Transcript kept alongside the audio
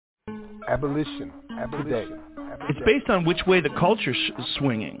Abolition today. It's based on which way the culture is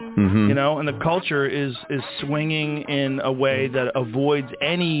swinging, you know, and the culture is swinging in a way that avoids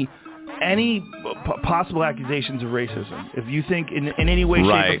any possible accusations of racism. If you think in any way,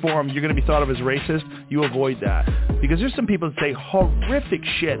 shape, or form you're going to be thought of as racist, you avoid that. Because there's some people that say horrific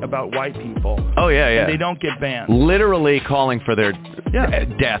shit about white people. Oh, yeah. And they don't get banned. Literally calling for their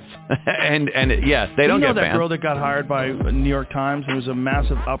death. and yes, they don't get banned. You know that girl that got hired by New York Times? There was a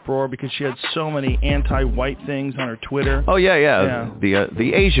massive uproar because she had so many anti-white things on her Twitter. Oh, yeah.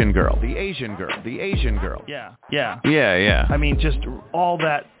 The Asian girl. Yeah. I mean, just all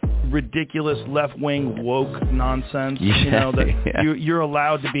that ridiculous left-wing woke nonsense, you know, that you're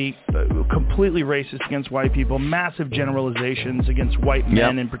allowed to be completely racist against white people, massive generalizations against white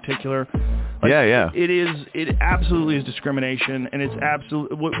men in particular. Like, it absolutely is discrimination, and it's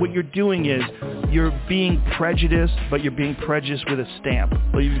absolutely what you're doing is you're being prejudiced, but you're being prejudiced with a stamp.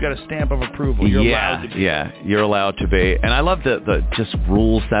 Well, you've got a stamp of approval. You're allowed to be. Yeah, you're allowed to be. And I love the just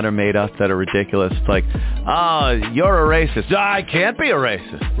rules that are made up that are ridiculous. It's like, you're a racist. I can't be a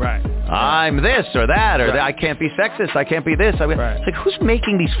racist. Right. I'm this or that, or I can't be sexist. I can't be this. It's like, who's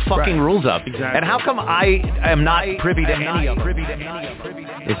making these fucking rules up? Exactly. And how come I am not privy to any of them?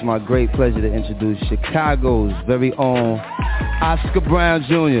 It's my great pleasure to introduce Chicago's very own Oscar Brown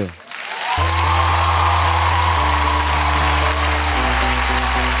Jr.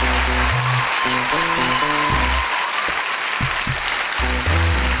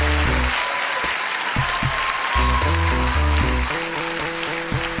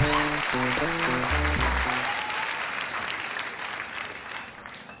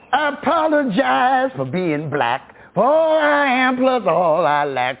 I apologize for being black, for all I am plus all I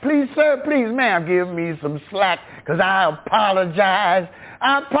lack. Please, sir, please, ma'am, give me some slack, 'cause I apologize.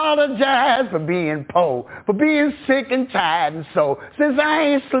 I apologize for being poor, for being sick and tired and so. Since I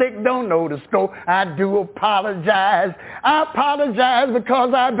ain't slick, don't know the scope, I do apologize. I apologize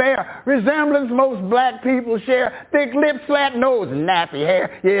because I bear resemblance most black people share. Thick lips, flat nose, and nappy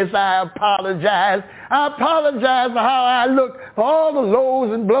hair. Yes, I apologize. I apologize for how I look, for all the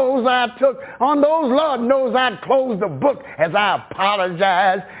lows and blows I took. On those, Lord knows I'd close the book as I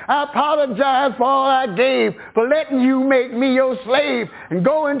apologize. I apologize for all I gave, for letting you make me your slave and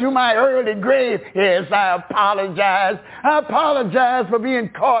go into my early grave. Yes, I apologize. I apologize for being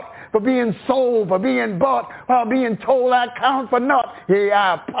caught, for being sold, for being bought, while being told I count for naught. Yeah,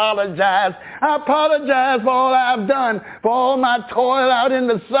 I apologize. I apologize for all I've done, for all my toil out in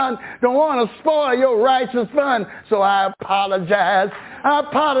the sun. Don't want to spoil your righteous fun, so I apologize. I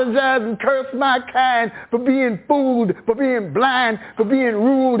apologize and curse my kind for being fooled, for being blind, for being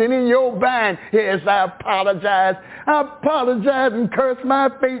ruled and in your bind. Yes, I apologize. I apologize and curse my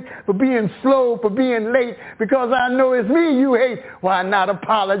fate for being slow, for being late, because I know it's me you hate. Why not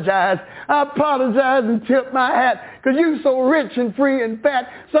apologize? I apologize and tip my hat, 'cause you so rich and free and fat.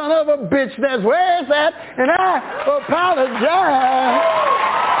 Son of a bitch, that's where it's at, and I apologize.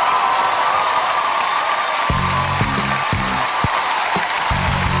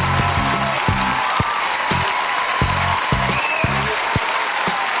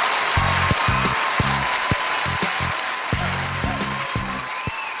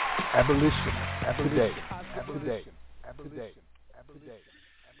 Abolition today.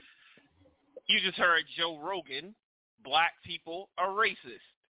 You just heard Joe Rogan, Black People Are Racist.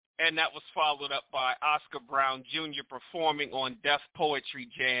 And that was followed up by Oscar Brown Jr. performing on Def Poetry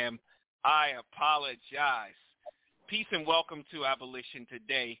Jam, I Apologize. Peace and welcome to Abolition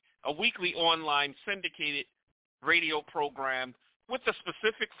Today, a weekly online syndicated radio program with a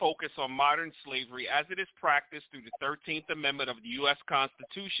specific focus on modern slavery as it is practiced through the 13th Amendment of the U.S.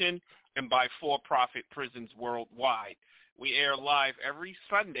 Constitution and by for-profit prisons worldwide. We air live every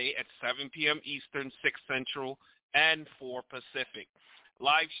Sunday at 7 p.m. Eastern, 6 Central, and 4 Pacific.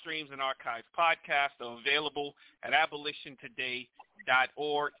 Live streams and archived podcasts are available at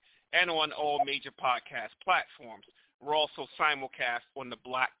abolitiontoday.org and on all major podcast platforms. We're also simulcast on the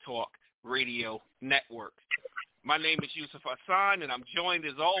Black Talk Radio Network. My name is Yusuf Hassan, and I'm joined,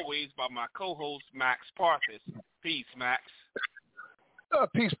 as always, by my co-host, Max Parthas. Peace, Max.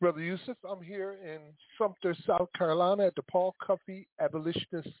 Peace, Brother Yusuf. I'm here in Sumter, South Carolina at the Paul Cuffey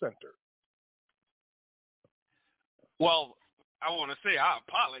Abolitionist Center. Well, I want to say I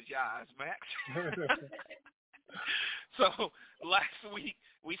apologize, Max. So last week,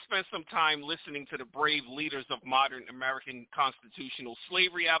 we spent some time listening to the brave leaders of modern American constitutional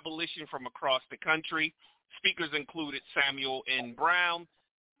slavery abolition from across the country. Speakers included Samuel N. Brown,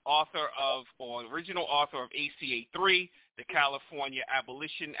 original author of ACA 3, the California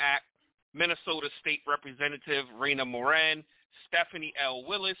Abolition Act, Minnesota State Representative Raina Moran, Stephanie L.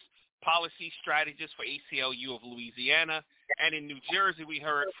 Willis, policy strategist for ACLU of Louisiana. And in New Jersey, we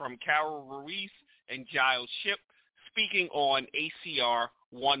heard from Carol Ruiz and Giles Shipp speaking on ACR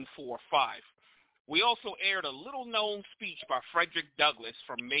 145. We also aired a little-known speech by Frederick Douglass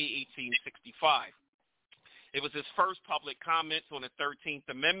from May 1865. It was his first public comments on the 13th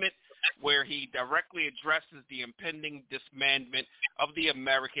Amendment, where he directly addresses the impending dismantlement of the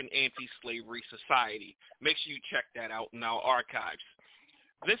American Anti-Slavery Society. Make sure you check that out in our archives.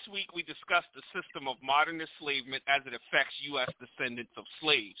 This week, we discussed the system of modern enslavement as it affects U.S. descendants of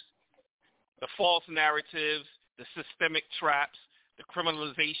slaves. The false narratives, the systemic traps, the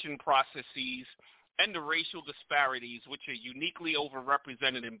criminalization processes, and the racial disparities which are uniquely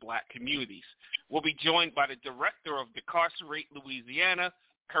overrepresented in black communities. We'll be joined by the director of Decarcerate Louisiana,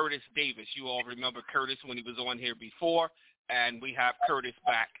 Curtis Davis. You all remember Curtis when he was on here before, and we have Curtis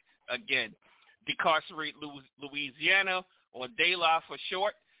back again. Decarcerate Louisiana, or DELA for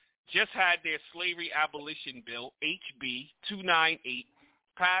short, just had their slavery abolition bill, HB 298,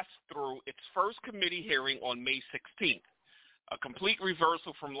 passed through its first committee hearing on May 16th. A complete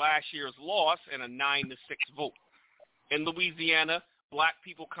reversal from last year's loss and a 9-6 vote. In Louisiana, black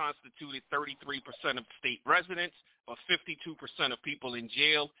people constituted 33% of state residents, but 52% of people in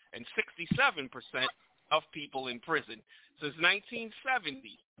jail and 67% of people in prison. Since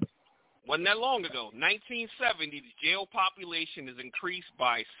 1970, wasn't that long ago, 1970, the jail population has increased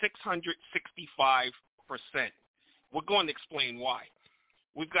by 665%. We're going to explain why.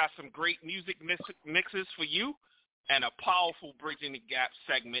 We've got some great music mixes for you and a powerful Bridging the Gap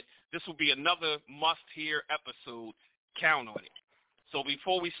segment. This will be another must-hear episode. Count on it. So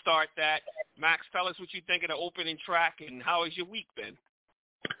before we start that, Max, tell us what you think of the opening track and how has your week been?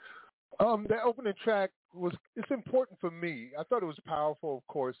 The opening track it's important for me. I thought it was powerful, of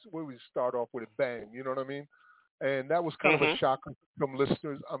course, where we start off with a bang, you know what I mean? And that was kind of a shock to some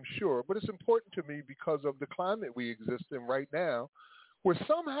listeners, I'm sure. But it's important to me because of the climate we exist in right now, where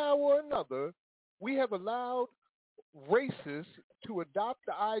somehow or another we have allowed racists to adopt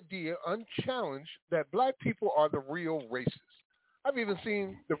the idea unchallenged that black people are the real racists. I've even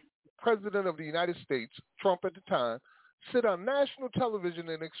seen the president of the United States, Trump at the time, sit on national television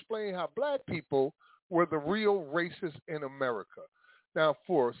and explain how black people were the real racists in America. Now,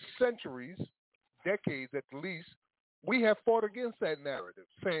 for centuries, decades at least, we have fought against that narrative,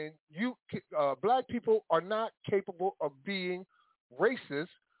 saying black people are not capable of being racist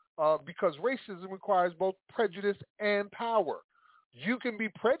because racism requires both prejudice and power. You can be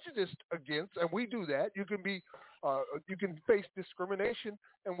prejudiced against, and we do that. You can face discrimination,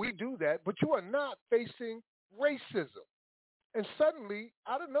 and we do that, but you are not facing racism. And suddenly,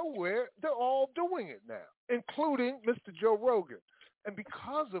 out of nowhere, they're all doing it now, including Mr. Joe Rogan. And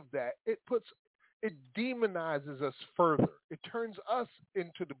because of that, it demonizes us further. It turns us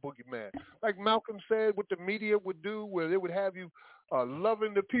into the boogeyman. Like Malcolm said, what the media would do, where they would have you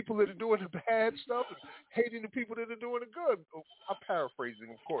loving the people that are doing the bad stuff and hating the people that are doing the good. I'm paraphrasing,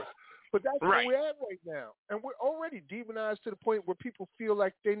 of course. But that's where we're at right now. And we're already demonized to the point where people feel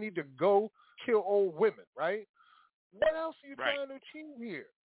like they need to go kill old women, right? What else are you trying to achieve here?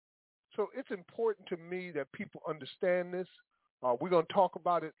 So it's important to me that people understand this. We're going to talk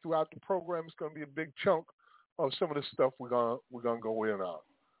about it throughout the program. It's going to be a big chunk of some of the stuff we're going to go in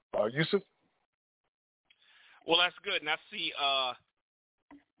on. Yusuf? Well, that's good. And I see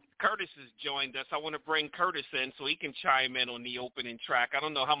Curtis has joined us. I want to bring Curtis in so he can chime in on the opening track. I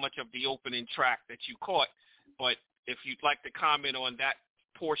don't know how much of the opening track that you caught, but if you'd like to comment on that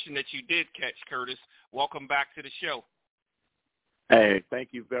portion that you did catch, Curtis, welcome back to the show. Hey, thank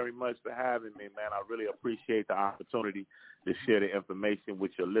you very much for having me, man. I really appreciate the opportunity to share the information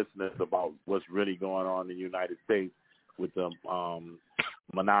with your listeners about what's really going on in the United States with the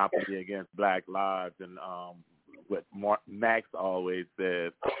monopoly against black lives and what Max always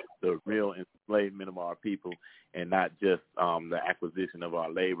says, the real enslavement of our people and not just the acquisition of our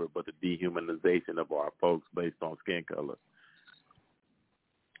labor, but the dehumanization of our folks based on skin color.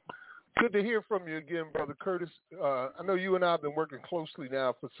 Good to hear from you again, Brother Curtis. I know you and I have been working closely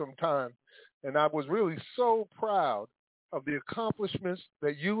now for some time, and I was really so proud of the accomplishments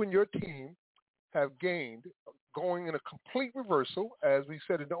that you and your team have gained, going in a complete reversal, as we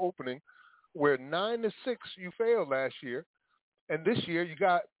said in the opening, where 9-6 you failed last year, and this year you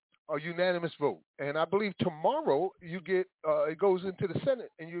got a unanimous vote. And I believe tomorrow you get it goes into the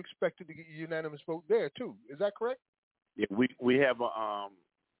Senate, and you expected to get a unanimous vote there too. Is that correct? Yeah, we have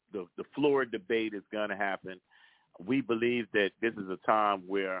the floor debate is going to happen. We believe that this is a time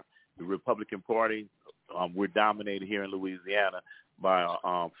where the Republican Party, we're dominated here in Louisiana by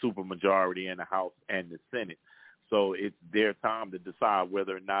a supermajority in the House and the Senate. So it's their time to decide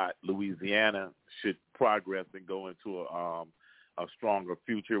whether or not Louisiana should progress and go into a stronger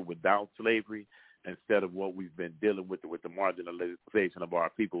future without slavery, instead of what we've been dealing with the marginalization of our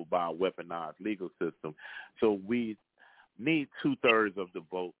people by a weaponized legal system. So we need 2/3 of the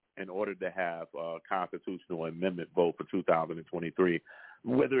vote in order to have a constitutional amendment vote for 2023.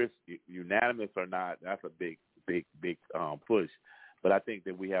 Whether it's unanimous or not, that's a big push. But I think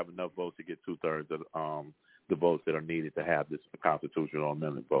that we have enough votes to get 2/3 of the votes that are needed to have this constitutional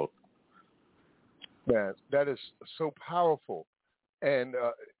amendment vote. Man, that is so powerful. And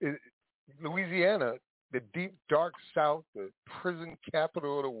Louisiana, the deep, dark South, the prison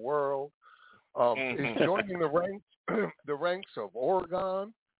capital of the world, is joining the ranks of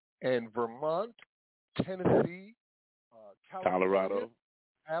Oregon and Vermont, Tennessee, Colorado,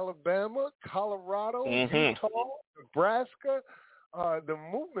 Alabama, Colorado, Utah, Nebraska. The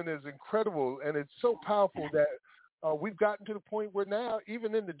movement is incredible, and it's so powerful that we've gotten to the point where now,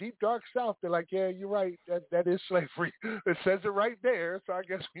 even in the deep, dark South, they're like, yeah, you're right, that is slavery. It says it right there, so I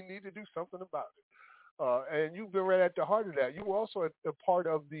guess we need to do something about it. And you've been right at the heart of that. You were also a part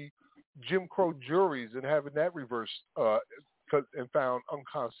of the Jim Crow juries and having that reversed and found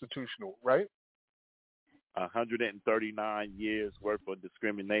unconstitutional, right? 139 years worth of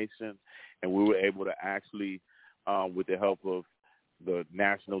discrimination, and we were able to actually, with the help of the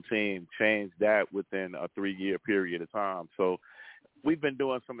national team, change that within a 3-year period of time. So we've been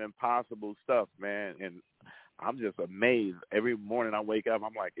doing some impossible stuff, man, and I'm just amazed. Every morning I wake up,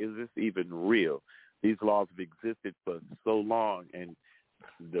 I'm like, is this even real? These laws have existed for so long, and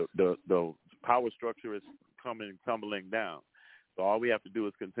the power structure is tumbling down. So all we have to do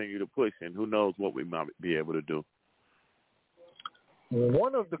is continue to push, and who knows what we might be able to do.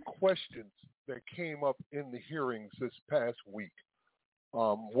 One of the questions that came up in the hearings this past week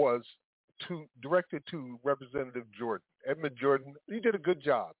was directed to Representative Jordan. Edmund Jordan, he did a good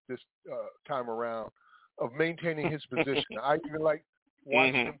job this time around of maintaining his position. I even like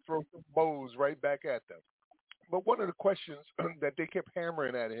watching him throw some bows right back at them. But one of the questions that they kept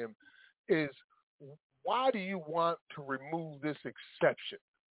hammering at him is, why do you want to remove this exception?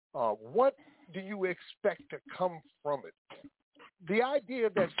 What do you expect to come from it? The idea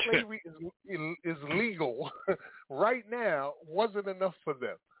that slavery is legal right now wasn't enough for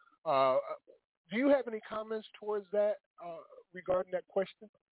them. Do you have any comments towards that regarding that question?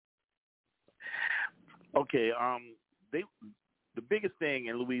 Okay. The biggest thing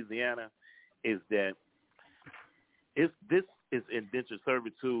in Louisiana is that this is indentured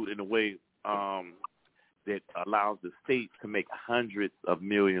servitude in a way that allows the state to make hundreds of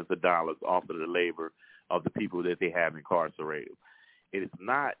millions of dollars off of the labor of the people that they have incarcerated. It is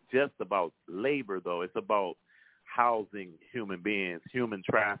not just about labor, though. It's about housing human beings, human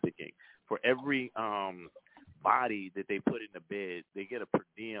trafficking. For every body that they put in the bed, they get a per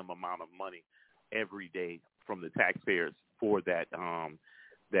diem amount of money every day from the taxpayers for that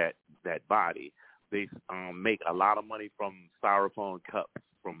body. They make a lot of money from styrofoam cups,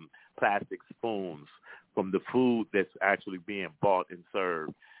 from plastic spoons, from the food that's actually being bought and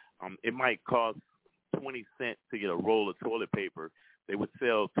served. It might cost 20 cents to get a roll of toilet paper. They would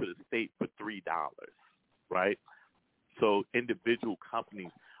sell to the state for $3, right? So individual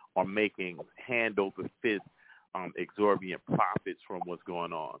companies are making hand over fist exorbitant profits from what's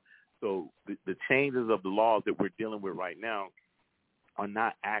going on. So the changes of the laws that we're dealing with right now are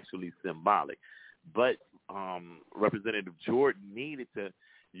not actually symbolic. But Representative Jordan needed to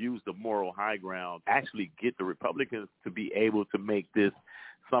use the moral high ground, actually get the Republicans to be able to make this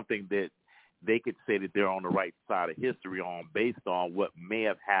something that they could say that they're on the right side of history on, based on what may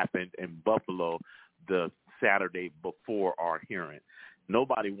have happened in Buffalo the Saturday before our hearing.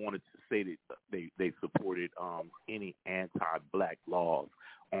 Nobody wanted to say that they supported any anti-black laws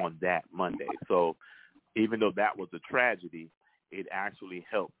on that Monday. So even though that was a tragedy, it actually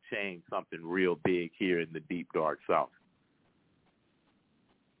helped change something real big here in the deep, dark South.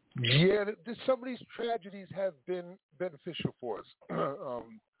 Yeah, some of these tragedies have been beneficial for us.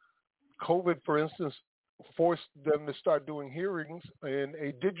 COVID, for instance, forced them to start doing hearings in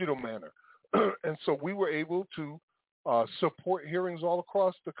a digital manner. And so we were able to support hearings all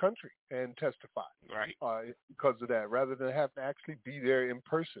across the country and testify because of that, rather than have to actually be there in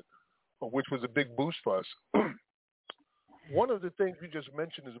person, which was a big boost for us. One of the things you just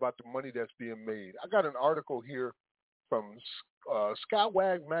mentioned is about the money that's being made. I got an article here from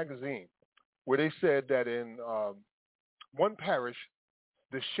Scalwag magazine where they said that in one parish,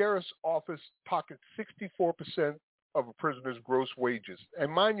 the sheriff's office pockets 64% of a prisoner's gross wages. And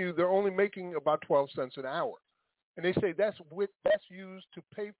mind you, they're only making about 12 cents an hour. And they say that's used to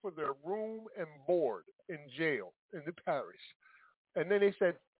pay for their room and board in jail in the parish. And then they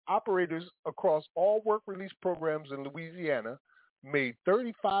said operators across all work release programs in Louisiana made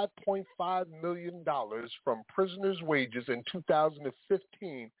 $35.5 million from prisoners' wages in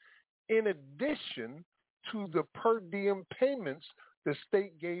 2015, in addition to the per diem payments the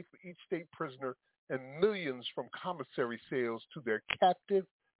state gave for each state prisoner and millions from commissary sales to their captive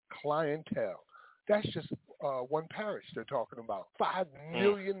clientele. That's just one parish they're talking about. $5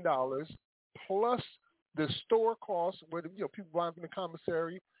 million plus the store costs where people buying from the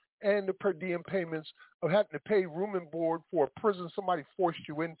commissary and the per diem payments of having to pay room and board for a prison somebody forced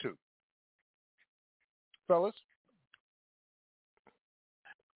you into. Fellas?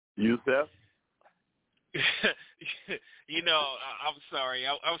 Yusef? I'm sorry.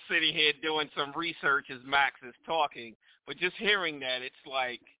 I was sitting here doing some research as Max is talking, but just hearing that, it's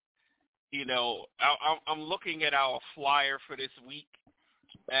like, I'm looking at our flyer for this week,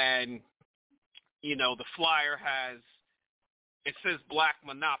 and, the flyer it says Black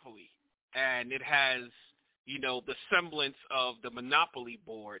Monopoly, and it has, the semblance of the Monopoly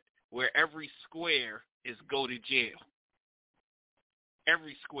board where every square is go to jail.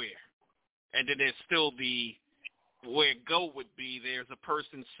 Every square. And then there's still where go would be, there's a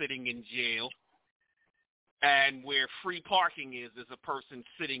person sitting in jail, and where free parking is, there's a person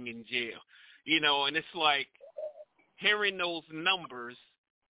sitting in jail. And it's like, hearing those numbers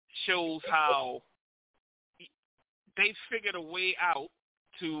shows how they figured a way out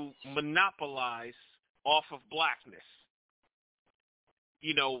to monopolize off of blackness.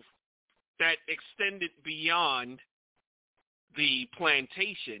 That extended beyond the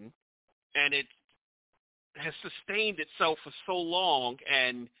plantation, and it has sustained itself for so long,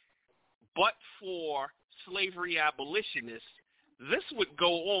 and but for slavery abolitionists, this would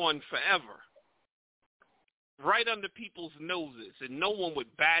go on forever, right under people's noses, and no one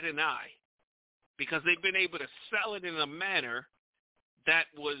would bat an eye, because they've been able to sell it in a manner that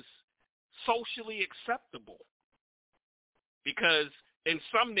was socially acceptable. Because in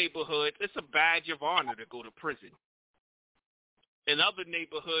some neighborhoods, it's a badge of honor to go to prison. In other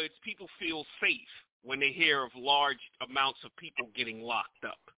neighborhoods, people feel safe when they hear of large amounts of people getting locked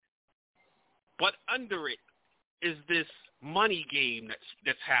up. But under it is this money game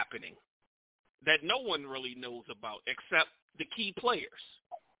that's happening that no one really knows about except the key players.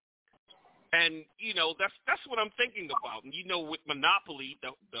 And, that's what I'm thinking about. And, with Monopoly,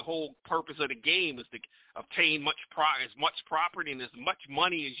 the whole purpose of the game is to obtain as much property and as much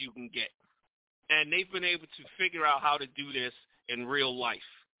money as you can get. And they've been able to figure out how to do this in real life.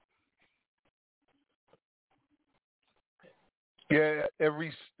 Yeah,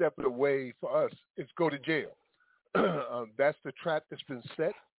 every step of the way for us is go to jail. That's the trap that's been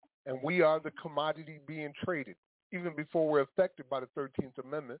set, and we are the commodity being traded. Even before we're affected by the 13th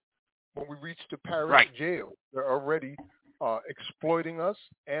Amendment, when we reach the parish jail, they're already exploiting us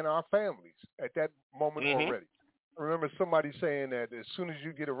and our families at that moment already. I remember somebody saying that as soon as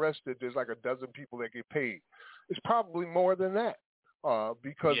you get arrested, there's like a dozen people that get paid. It's probably more than that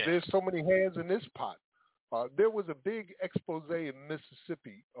because there's so many hands in this pot. There was a big expose in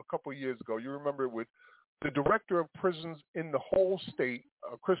Mississippi a couple of years ago. You remember it with the director of prisons in the whole state,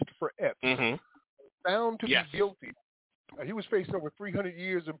 Christopher Epps, found to be guilty. He was facing over 300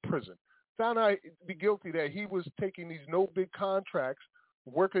 years in prison. Found out to be guilty that he was taking these no bid contracts,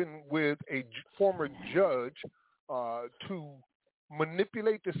 working with a former judge to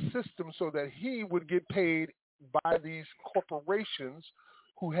manipulate the system so that he would get paid by these corporations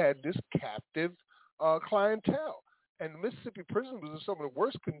who had this captive clientele. And Mississippi prison was in some of the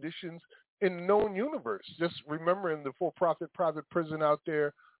worst conditions in the known universe. Just remembering the for-profit private prison out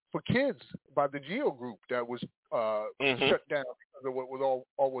there for kids by the GEO Group that was shut down because of what was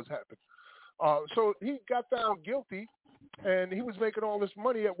always happened. So he got found guilty, and he was making all this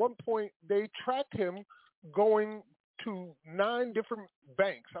money. At one point, they tracked him going to 9 different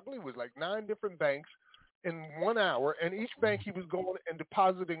banks. I believe it was like 9 different banks in 1 hour, and each bank he was going and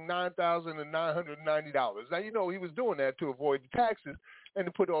depositing $9,990. Now, he was doing that to avoid the taxes and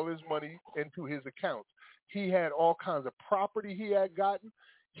to put all his money into his accounts. He had all kinds of property he had gotten.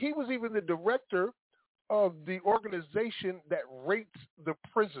 He was even the director of the organization that rates the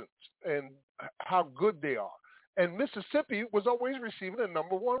prisons and how good they are. And Mississippi was always receiving the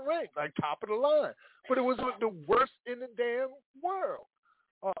number 1 rank, like top of the line. But it was the worst in the damn world.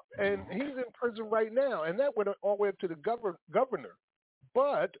 And he's in prison right now. And that went all the way up to the governor.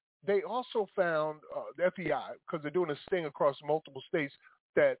 But they also found, the FBI, because they're doing this thing across multiple states,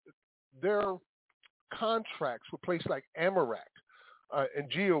 that their contracts with places like Amarak and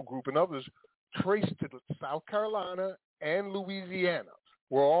GEO Group and others traced to South Carolina and Louisiana.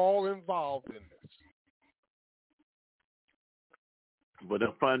 We're all involved in this. But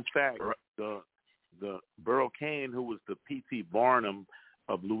a fun fact, the Burl Cain, who was the P.T. Barnum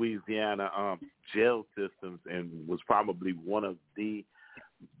of Louisiana jail systems and was probably one of the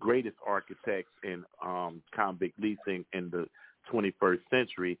greatest architects in convict leasing in the 21st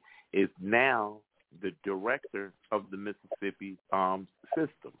century, is now the director of the Mississippi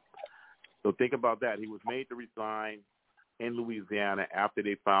system. So think about that. He was made to resign in Louisiana after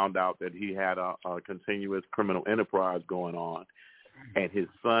they found out that he had a continuous criminal enterprise going on, and his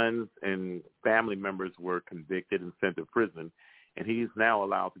sons and family members were convicted and sent to prison, and he's now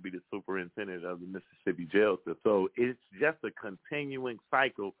allowed to be the superintendent of the Mississippi jail system. So it's just a continuing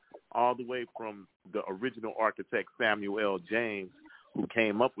cycle all the way from the original architect Samuel L. James, who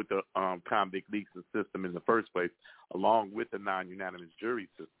came up with the convict leasing system in the first place, along with the non-unanimous jury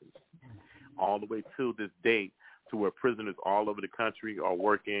system, all the way to this day, to where prisoners all over the country are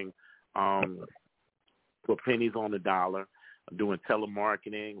working for pennies on the dollar, doing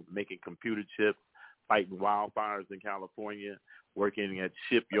telemarketing, making computer chips, fighting wildfires in California, working at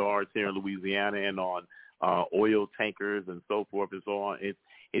shipyards here in Louisiana and on oil tankers and so forth and so on.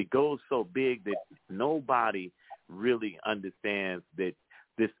 It goes so big that nobody really understands that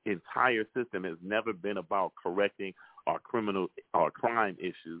this entire system has never been about correcting our crime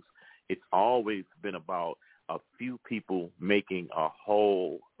issues. It's always been about a few people making a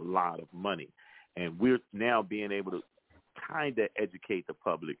whole lot of money. And we're now being able to kind of educate the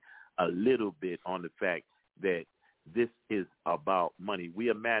public a little bit on the fact that this is about money. We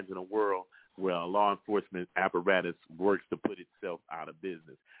imagine a world where a law enforcement apparatus works to put itself out of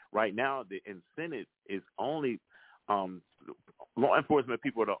business. Right now, the incentive is only law enforcement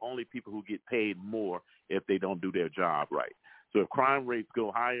people are the only people who get paid more if they don't do their job right. So if crime rates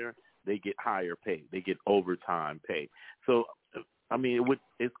go higher, they get higher pay. They get overtime pay. So, I mean,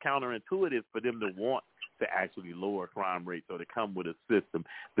 it's counterintuitive for them to want to actually lower crime rates or to come with a system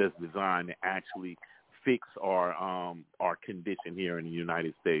that's designed to actually fix our condition here in the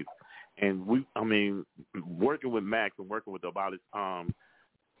United States. And working with Max and working with the Abolish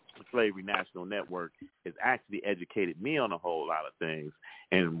Slavery National Network has actually educated me on a whole lot of things.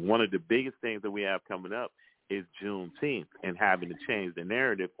 And one of the biggest things that we have coming up is Juneteenth, and having to change the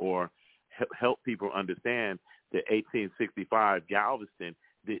narrative or help people understand that 1865 Galveston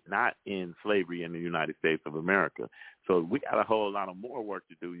did not end slavery in the United States of America. So we got a whole lot of more work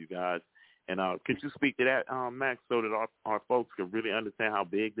to do, you guys. And could you speak to that, Max, so that our folks can really understand how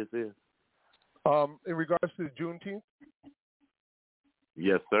big this is? In regards to Juneteenth?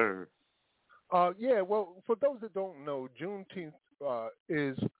 Yes, sir. Yeah, well, for those that don't know, Juneteenth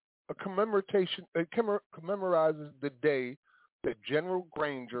is a commemoration. It commemorizes the day that General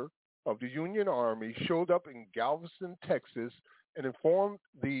Granger of the Union Army showed up in Galveston, Texas, and informed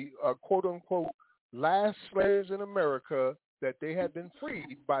the quote-unquote last slaves in America that they had been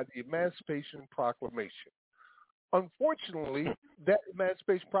freed by the Emancipation Proclamation. Unfortunately, that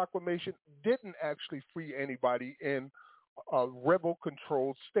Emancipation Proclamation didn't actually free anybody in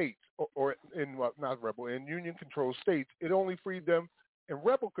rebel-controlled states, or in Union-controlled states. It only freed them in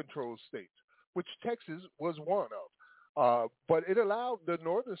rebel-controlled states, which Texas was one of. But it allowed the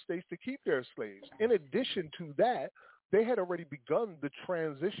northern states to keep their slaves. In addition to that, they had already begun the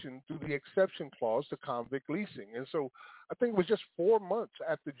transition through the exception clause to convict leasing. And so I think it was just 4 months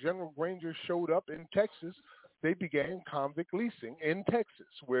after General Granger showed up in Texas, they began convict leasing in Texas,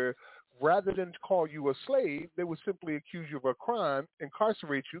 where rather than call you a slave, they would simply accuse you of a crime,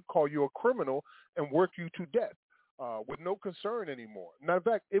 incarcerate you, call you a criminal, and work you to death with no concern anymore. Now, in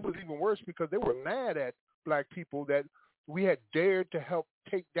fact, it was even worse because they were mad at black people that we had dared to help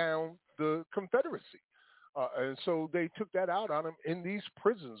take down the Confederacy. And so they took that out on them in these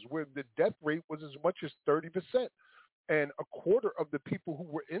prisons where the death rate was as much as 30%. And a quarter of the people who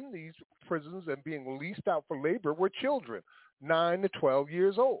were in these prisons and being leased out for labor were children, 9 to 12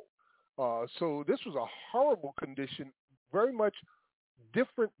 years old. So this was a horrible condition, very much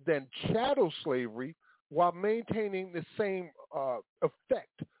different than chattel slavery, while maintaining the same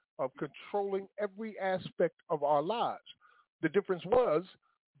effect of controlling every aspect of our lives. The difference was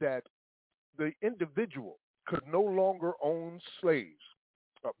that the individual could no longer own slaves,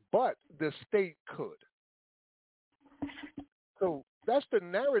 but the state could. So that's the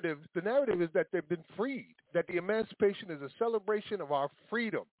narrative. The narrative is that they've been freed, that the emancipation is a celebration of our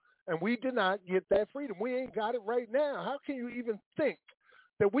freedom. And we did not get that freedom. We ain't got it right now. How can you even think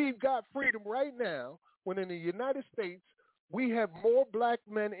that we've got freedom right now when in the United States we have more black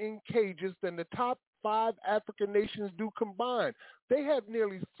men in cages than the top 5 African nations do combined? They have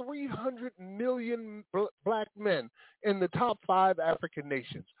nearly 300 million black men in the top 5 African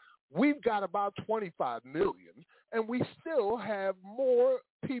nations. We've got about 25 million, and we still have more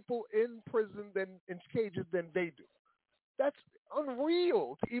people in prison than in cages than they do. That's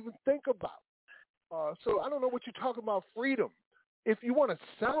unreal to even think about. So I don't know what you're talking about freedom. If you want to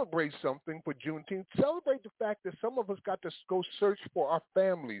celebrate something for Juneteenth, celebrate the fact that some of us got to go search for our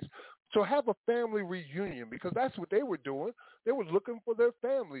families. So have a family reunion, because that's what they were doing. They were looking for their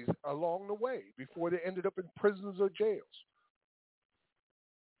families along the way before they ended up in prisons or jails.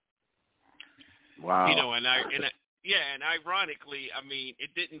 Wow. And ironically, I mean,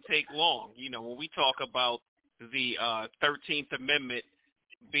 it didn't take long. When we talk about the 13th Amendment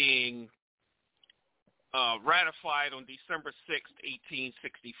being ratified on December 6th,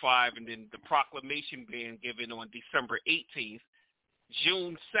 1865, and then the proclamation being given on December 18th,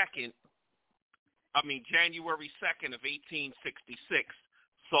 January 2nd of 1866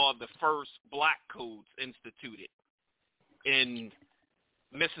 saw the first black codes instituted in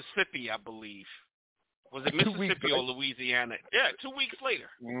Mississippi, I believe. Was it Mississippi or Louisiana? Yeah, 2 weeks later.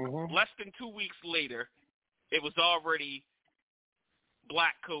 Mm-hmm. Less than 2 weeks later, it was already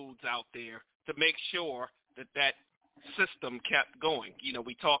black codes out there to make sure that system kept going.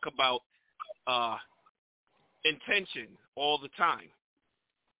 We talk about intention all the time.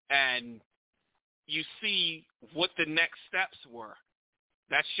 And you see what the next steps were.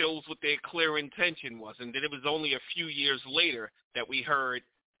 That shows what their clear intention was. And then it was only a few years later that we heard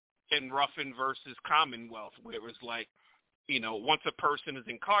in Ruffin versus Commonwealth, where it was like, once a person is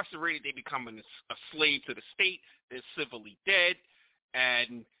incarcerated, they become a slave to the state. They're civilly dead,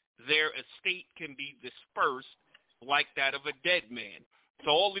 and their estate can be dispersed like that of a dead man. So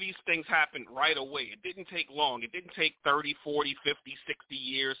all of these things happened right away. It didn't take long. It didn't take 30, 40, 50, 60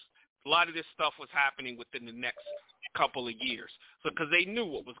 years. A lot of this stuff was happening within the next couple of years. So because they knew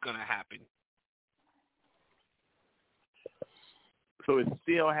what was going to happen. So it's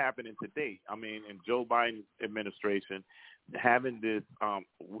still happening today. I mean, in Joe Biden's administration, having this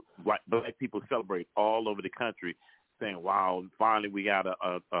black people celebrate all over the country, saying, wow, finally we got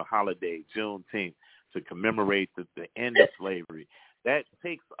a holiday, Juneteenth, to commemorate the end of slavery. That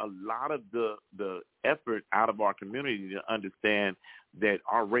takes a lot of the effort out of our community to understand that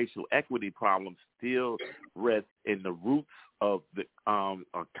our racial equity problem still rests in the roots of the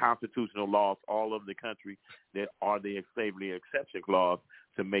constitutional laws all over the country that are the slavery exception clause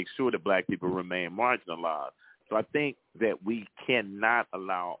to make sure that black people remain marginalized. So I think that we cannot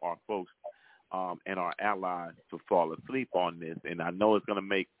allow our folks and our allies to fall asleep on this. And I know it's going to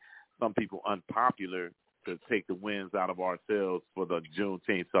make some people unpopular to take the wins out of ourselves for the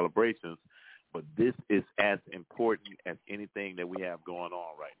Juneteenth celebrations, but this is as important as anything that we have going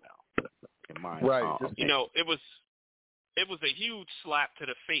on right now. In my it was a huge slap to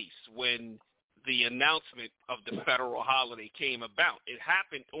the face when the announcement of the federal holiday came about. It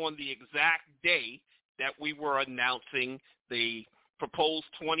happened on the exact day that we were announcing the proposed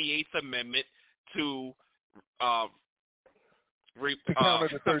 28th Amendment to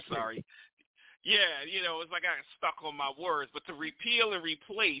sorry. Yeah, it's like I got stuck on my words, but to repeal and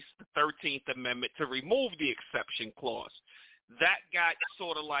replace the 13th Amendment to remove the exception clause. That got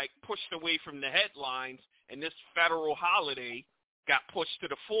sort of like pushed away from the headlines, and this federal holiday got pushed to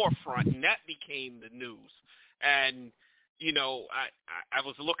the forefront, and that became the news. And, I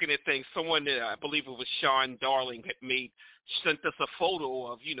was looking at things. Someone, I believe it was Sean Darling, sent us a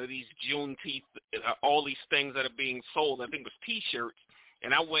photo of, these Juneteenth, all these things that are being sold. I think it was T-shirts.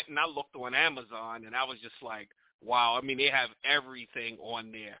 And I went and I looked on Amazon, and I was just like, wow. I mean, they have everything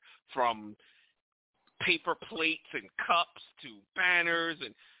on there, from paper plates and cups to banners.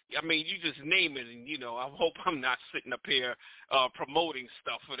 And, I mean, you just name it. And, I hope I'm not sitting up here promoting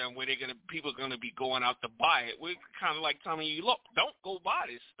stuff for them where people are going to be going out to buy it. We're kind of like telling you, look, don't go buy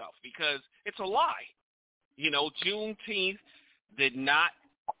this stuff because it's a lie. Juneteenth did not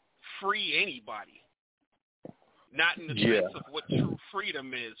free anybody. Not in the sense of what true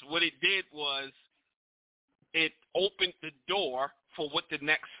freedom is. What it did was it opened the door for what the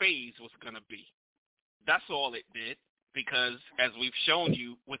next phase was going to be. That's all it did, because as we've shown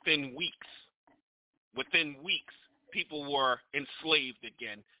you, within weeks, people were enslaved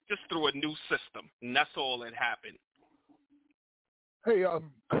again, just through a new system, and that's all that happened. Hey,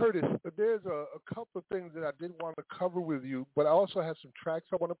 Curtis, there's a couple of things that I did want to cover with you, but I also have some tracks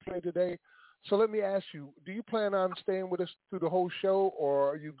I want to play today. So let me ask you, do you plan on staying with us through the whole show, or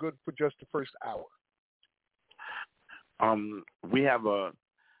are you good for just the first hour? We have a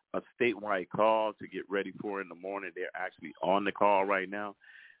statewide call to get ready for in the morning. They're actually on the call right now.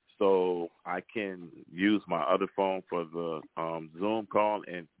 So I can use my other phone for the Zoom call,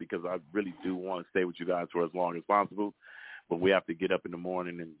 and because I really do want to stay with you guys for as long as possible. But we have to get up in the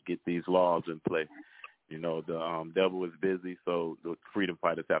morning and get these laws in place. You know, the devil is busy, so the freedom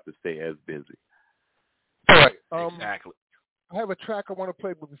fighters have to stay as busy. All right. Exactly. I have a track I want to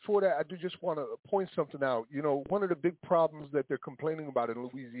play, but before that, I do just want to point something out. You know, one of the big problems that they're complaining about in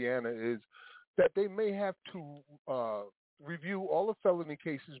Louisiana is that they may have to review all the felony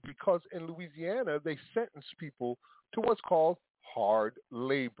cases because in Louisiana they sentence people to what's called hard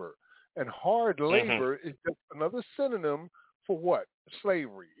labor. And hard labor is just another synonym for what?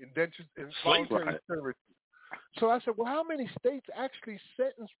 Slavery, indentured, involuntary servitude. So I said, well, how many states actually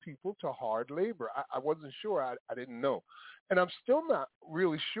sentence people to hard labor? I wasn't sure. I didn't know. And I'm still not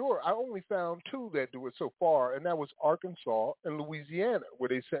really sure. I only found 2 that do it so far, and that was Arkansas and Louisiana, where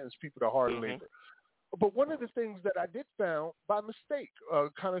they sentence people to hard labor. But one of the things that I did found by mistake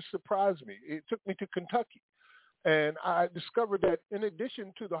kind of surprised me. It took me to Kentucky. And I discovered that in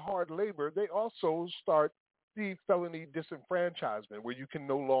addition to the hard labor, they also start the felony disenfranchisement, where you can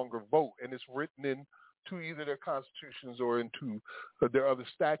no longer vote, and it's written into either their constitutions or into their other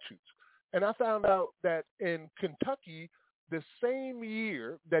statutes. And I found out that in Kentucky, the same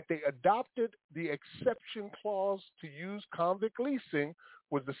year that they adopted the exception clause to use convict leasing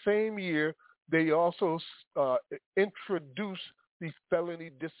was the same year they also introduced the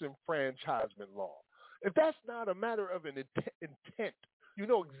felony disenfranchisement law. If that's not a matter of an intent, you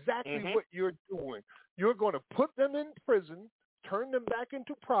know exactly what you're doing. You're going to put them in prison, turn them back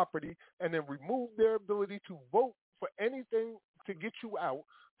into property, and then remove their ability to vote for anything to get you out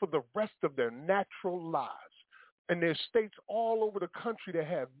for the rest of their natural lives. And there's states all over the country that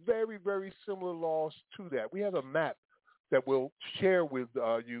have very, very similar laws to that. We have a map that we'll share with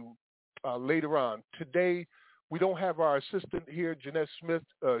you later on. Today, we don't have our assistant here, Jeanette Smith.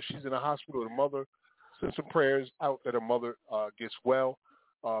 She's in a hospital with her mother. Send some prayers out that her mother gets well.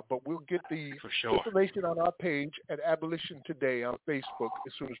 But we'll get the information on our page at Abolition Today on Facebook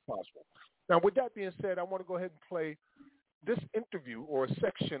as soon as possible. Now, with that being said, I want to go ahead and play this interview or a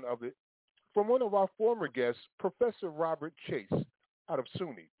section of it from one of our former guests, Professor Robert Chase out of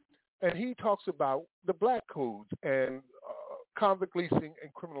SUNY. And he talks about the black codes and convict leasing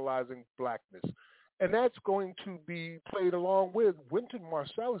and criminalizing blackness. And that's going to be played along with Wynton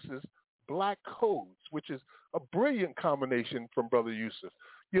Marsalis's Black Codes, which is a brilliant combination from Brother Yusuf.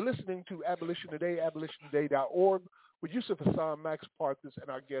 You're listening to Abolition Today, abolitiontoday.org, with Yusuf Hassan, Max Parthas, and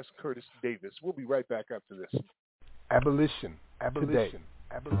our guest, Curtis Davis. We'll be right back after this. Abolition. Today.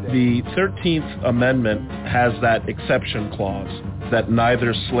 The 13th Amendment has that exception clause that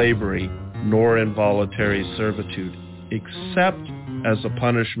neither slavery nor involuntary servitude, except as a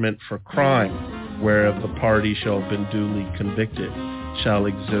punishment for crime, whereof the party shall have been duly convicted, shall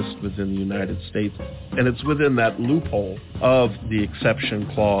exist within the United States. And it's within that loophole of the exception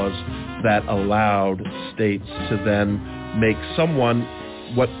clause that allowed states to then make someone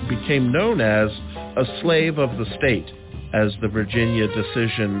what became known as a slave of the state, as the Virginia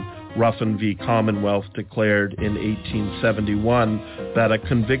decision Ruffin v. Commonwealth declared in 1871 that a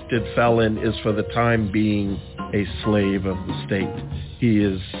convicted felon is for the time being a slave of the state. He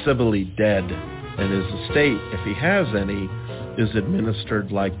is civilly dead, and his estate, if he has any, is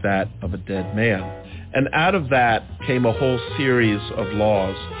administered like that of a dead man. And out of that came a whole series of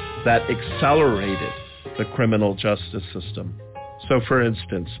laws that accelerated the criminal justice system. So, for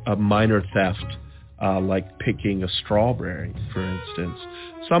instance, a minor theft, like picking a strawberry, for instance,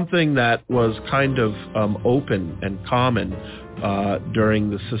 something that was kind of open and common during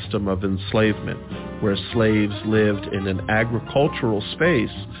the system of enslavement, where slaves lived in an agricultural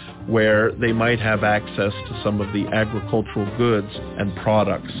space where they might have access to some of the agricultural goods and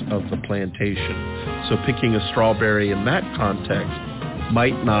products of the plantation. So picking a strawberry in that context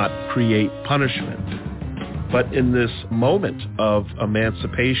might not create punishment. But in this moment of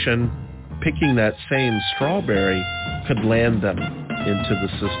emancipation, picking that same strawberry could land them into the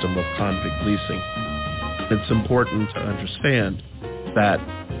system of convict leasing. It's important to understand that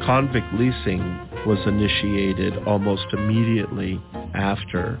convict leasing was initiated almost immediately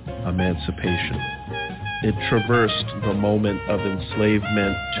after emancipation. It traversed the moment of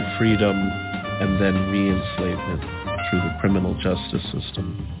enslavement to freedom and then re-enslavement through the criminal justice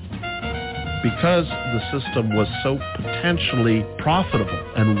system. Because the system was so potentially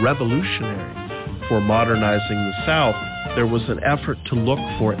profitable and revolutionary for modernizing the South, there was an effort to look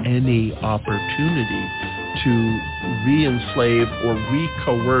for any opportunity to re-enslave or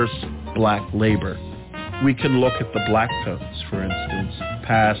re-coerce black labor. We can look at the Black Codes, for instance,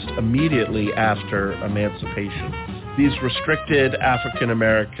 passed immediately after emancipation. These restricted African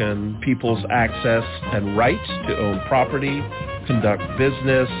American people's access and right to own property, conduct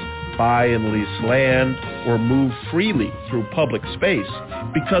business, buy and lease land or move freely through public space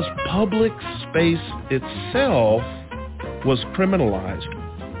because public space itself was criminalized.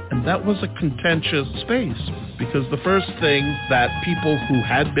 And that was a contentious space because the first thing that people who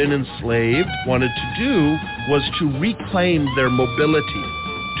had been enslaved wanted to do was to reclaim their mobility,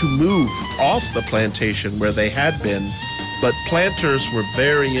 to move off the plantation where they had been. But planters were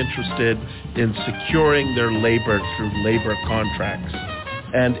very interested in securing their labor through labor contracts.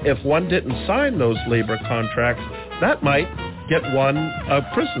 And if one didn't sign those labor contracts, that might get one a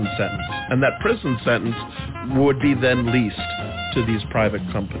prison sentence. And that prison sentence would be then leased to these private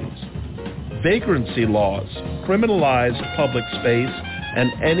companies. Vagrancy laws criminalized public space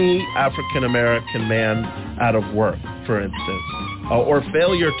and any African American man out of work, for instance, or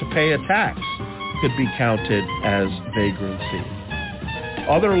failure to pay a tax could be counted as vagrancy.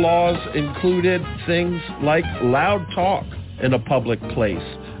 Other laws included things like loud talk in a public place,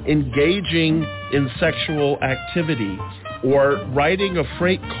 engaging in sexual activity, or riding a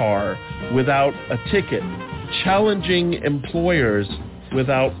freight car without a ticket, challenging employers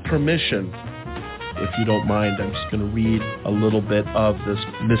without permission. If you don't mind, I'm just going to read a little bit of this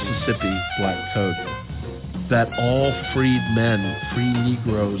Mississippi Black Code. That all freed men, free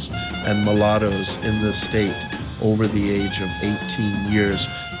Negroes, and mulattoes in the state over the age of 18 years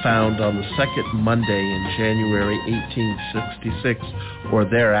found on the second Monday in January 1866 or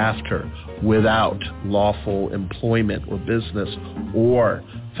thereafter without lawful employment or business, or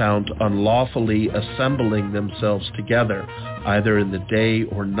found unlawfully assembling themselves together either in the day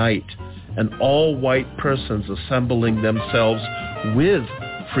or night, and all white persons assembling themselves with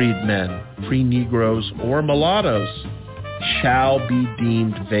freedmen, free Negroes, or mulattoes shall be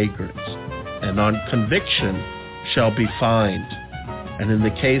deemed vagrants, and on conviction shall be fined. And in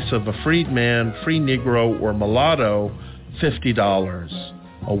the case of a freedman, free Negro, or mulatto, $50.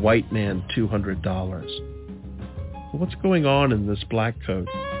 A white man, $200. What's going on in this Black Code?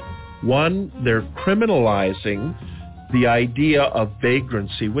 One, they're criminalizing the idea of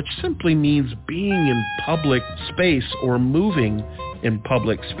vagrancy, which simply means being in public space or moving in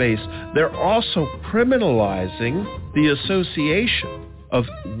public space. They're also criminalizing the association of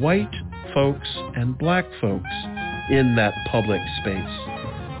white folks and black folks in that public space.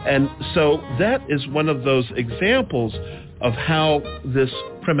 And so that is one of those examples of how this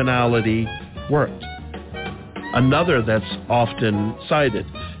criminality worked. Another that's often cited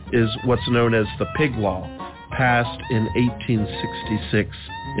is what's known as the Pig Law, passed in 1866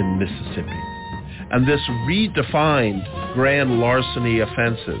 in Mississippi. And this redefined grand larceny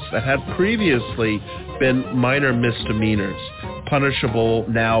offenses that had previously been minor misdemeanors, punishable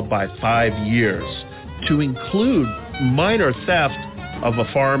now by 5 years, to include minor theft of a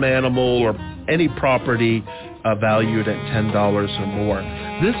farm animal or any property valued at $10 or more.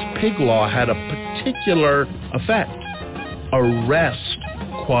 This Pig Law had a particular effect. Arrest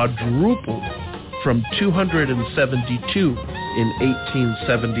quadrupled from 272 in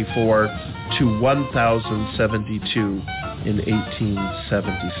 1874 to 1,072 in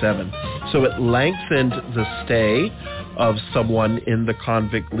 1877. So it lengthened the stay of someone in the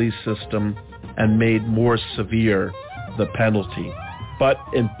convict lease system and made more severe the penalty. But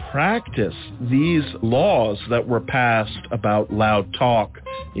in practice, these laws that were passed about loud talk,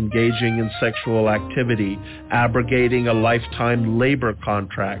 engaging in sexual activity, abrogating a lifetime labor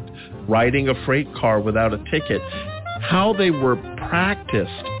contract, riding a freight car without a ticket, how they were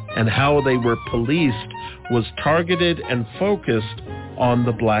practiced and how they were policed was targeted and focused on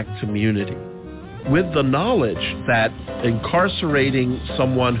the black community, with the knowledge that incarcerating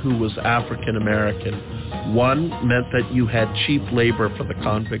someone who was African American, one, meant that you had cheap labor for the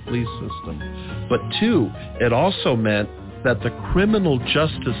convict lease system, but two, it also meant that the criminal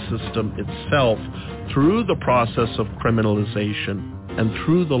justice system itself, through the process of criminalization and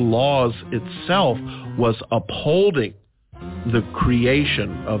through the laws itself, was upholding the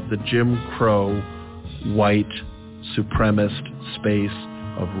creation of the Jim Crow white supremacist space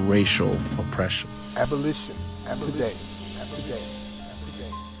of racial oppression. Abolition. Today.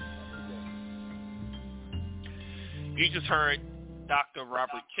 You just heard Dr.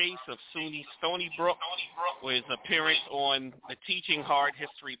 Robert Chase of SUNY Stony Brook with his appearance on the Teaching Hard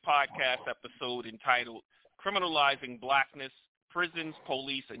History podcast episode entitled Criminalizing Blackness, Prisons,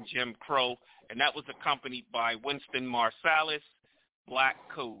 Police, and Jim Crow, and that was accompanied by Winston Marsalis, Black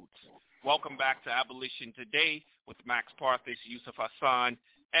Codes. Welcome back to Abolition Today with Max Parthas, Yusuf Hassan,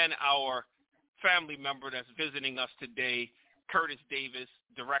 and our family member that's visiting us today, Curtis Davis,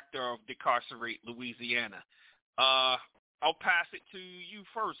 Director of Decarcerate Louisiana. I'll pass it to you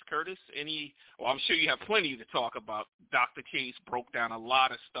first, Curtis. I'm sure you have plenty to talk about. Dr. Case broke down a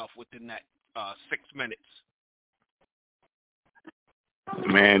lot of stuff within that 6 minutes.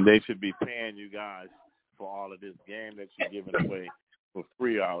 Man, they should be paying you guys for all of this game that you're giving away for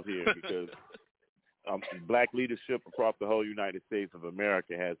free out here, because black leadership across the whole United States of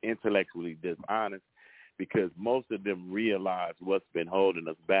America has intellectually dishonest, because most of them realize what's been holding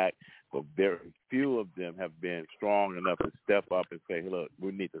us back, but very few of them have been strong enough to step up and say, look,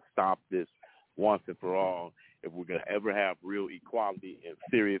 we need to stop this once and for all. If we're going to ever have real equality and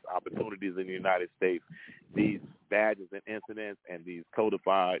serious opportunities in the United States, these badges and incidents and these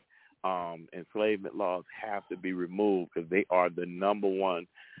codified enslavement laws have to be removed, because they are the number one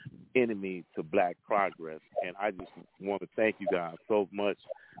enemy to black progress. And I just want to thank you guys so much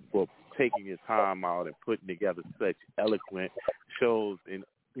for taking your time out and putting together such eloquent shows, and,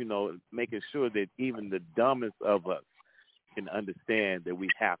 you know, making sure that even the dumbest of us can understand that we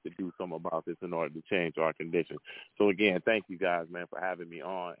have to do something about this in order to change our condition. So again, thank you guys, man, for having me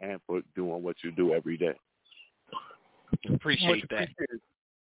on and for doing what you do every day. Appreciate that.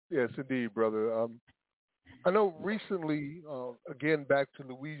 Yes, indeed, brother. I know recently, again, back to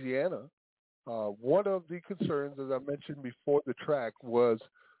Louisiana, one of the concerns, as I mentioned before the track, was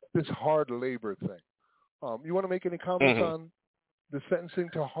this hard labor thing. You want to make any comments on the sentencing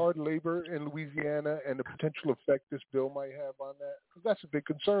to hard labor in Louisiana and the potential effect this bill might have on that? Because that's a big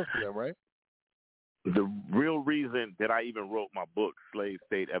concern for them, right? The real reason that I even wrote my book, Slave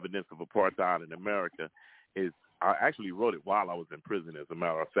State, Evidence of Apartheid in America, is I actually wrote it while I was in prison, as a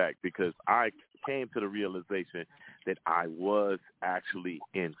matter of fact, because I came to the realization that I was actually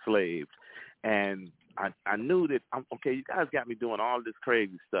enslaved. And I knew that, okay, you guys got me doing all this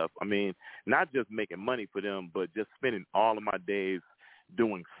crazy stuff. I mean, not just making money for them, but just spending all of my days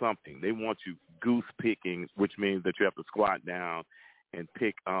doing something. They want you goose picking, which means that you have to squat down and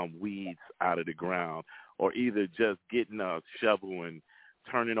pick weeds out of the ground, or either just getting a shovel and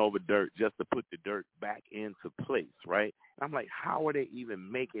turning over dirt just to put the dirt back into place, right? And I'm like, how are they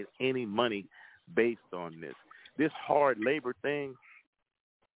even making any money based on this? This hard labor thing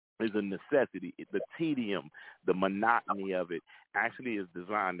is a necessity. The tedium, the monotony of it actually is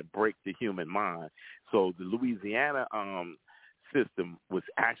designed to break the human mind. So the Louisiana system was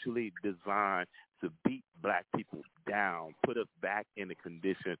actually designed to beat black people down, put us back in the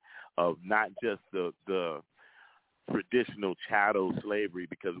condition of not just the traditional chattel slavery,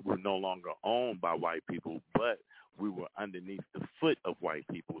 because we're no longer owned by white people, but we were underneath the foot of white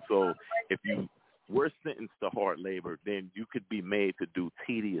people. So if you were sentenced to hard labor, then you could be made to do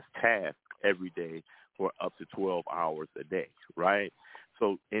tedious tasks every day for up to 12 hours a day, right?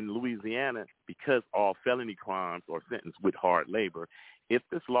 So in Louisiana, because all felony crimes are sentenced with hard labor, if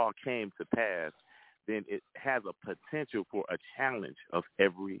this law came to pass, then it has a potential for a challenge of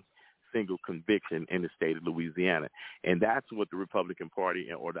every single conviction in the state of Louisiana. And that's what the Republican Party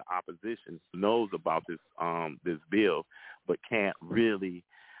or the opposition knows about this bill, but can't really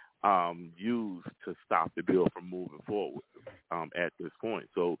use to stop the bill from moving forward at this point.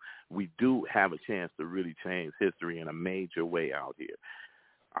 So we do have a chance to really change history in a major way out here.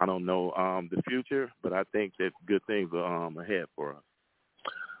 I don't know the future, but I think that good things are ahead for us.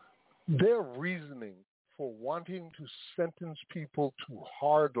 Their reasoning for wanting to sentence people to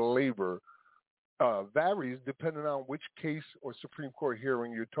hard labor varies depending on which case or Supreme Court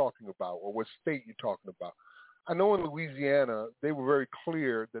hearing you're talking about or what state you're talking about. I know in Louisiana, they were very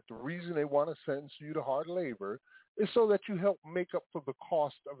clear that the reason they want to sentence you to hard labor is so that you help make up for the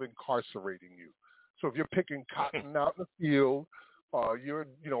cost of incarcerating you. So if you're picking cotton out in the field, you're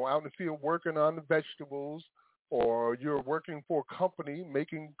out in the field working on the vegetables, or you're working for a company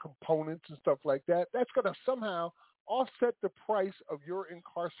making components and stuff like that, that's going to somehow offset the price of your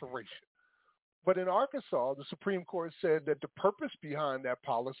incarceration. But in Arkansas, the Supreme Court said that the purpose behind that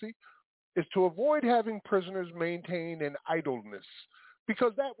policy is to avoid having prisoners maintain in idleness,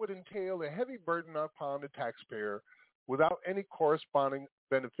 because that would entail a heavy burden upon the taxpayer without any corresponding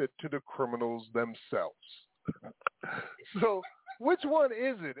benefit to the criminals themselves. So which one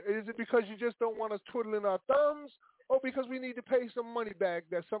is it? Is it because you just don't want us twiddling our thumbs, or because we need to pay some money back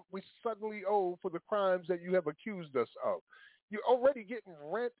that we suddenly owe for the crimes that you have accused us of? You're already getting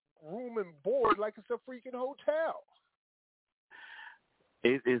rent, room, and board like it's a freaking hotel.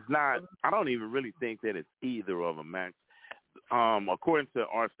 It's not. I don't even really think that it's either of them, Max. According to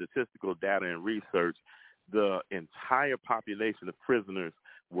our statistical data and research, the entire population of prisoners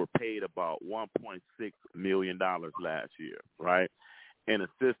were paid about $1.6 million last year, right? In a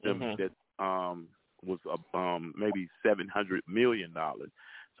system that was maybe $700 million.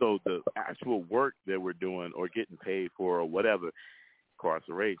 So the actual work that we're doing or getting paid for or whatever,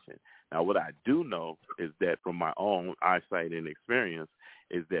 incarceration. Now, what I do know is that from my own eyesight and experience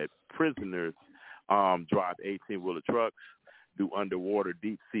is that prisoners drive 18-wheeler trucks, do underwater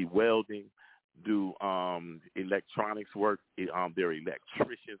deep-sea welding, do electronics work. They're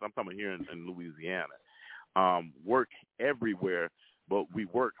electricians. I'm talking here in Louisiana. Work everywhere, but we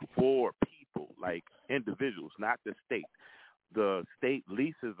work for people, like individuals, not the state. The state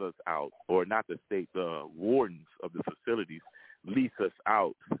leases us out, or not the state, the wardens of the facilities lease us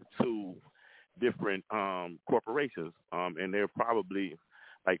out to different corporations, and they're probably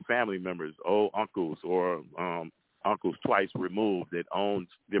like family members, old uncles, or uncles twice removed that owns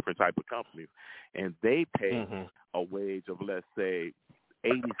different type of companies, and they pay a wage of, let's say,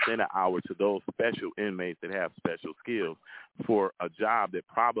 80 cents an hour to those special inmates that have special skills for a job that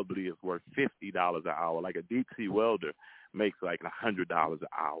probably is worth $50 an hour. Like a deep sea welder makes like $100 an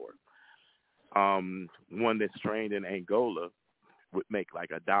hour. One that's trained in Angola would make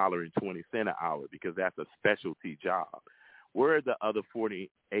like $1.20 an hour because that's a specialty job. Where are the other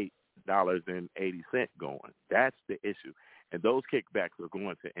 $48.80 going? That's the issue. And those kickbacks are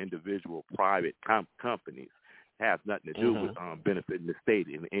going to individual private companies. It has nothing to do with benefiting the state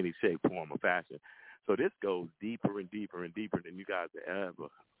in any shape, form, or fashion. So this goes deeper and deeper and deeper than you guys ever,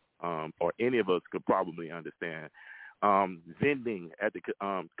 or any of us could probably understand. Vending at the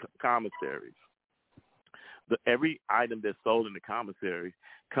commissaries. Every item that's sold in the commissary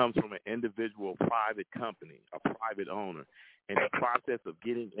comes from an individual private company, a private owner. And the process of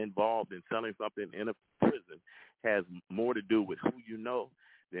getting involved in selling something in a prison has more to do with who you know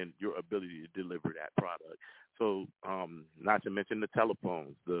than your ability to deliver that product. So not to mention the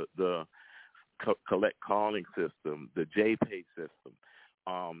telephones, the collect calling system, the JPay system.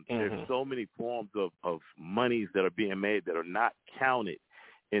 There's so many forms of monies that are being made that are not counted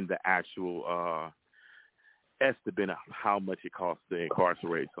in the actual estimate of how much it costs to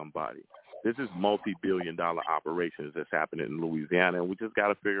incarcerate somebody. This is multi-billion-dollar operations that's happening in Louisiana, and we just got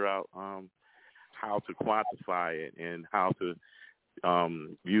to figure out how to quantify it and how to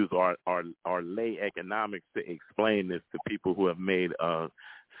use our lay economics to explain this to people who have made a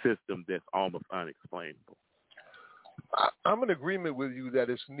system that's almost unexplainable. I'm in agreement with you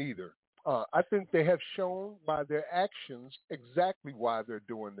that it's neither. I think they have shown by their actions exactly why they're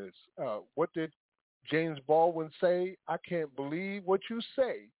doing this. What did James Baldwin say? I can't believe what you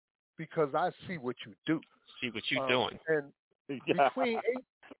say because I see what you do. See what you're doing. And between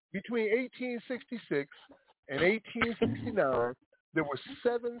 1866 and 1869, there were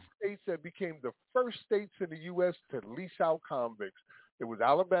 7 states that became the first states in the U.S. to lease out convicts. It was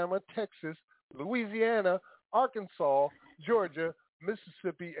Alabama, Texas, Louisiana, Arkansas, Georgia,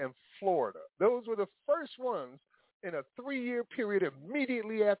 Mississippi, and Florida. Those were the first ones in a 3-year period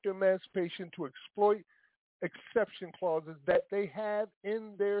immediately after emancipation to exploit exception clauses that they have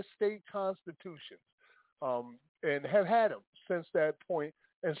in their state constitutions, and have had them since that point,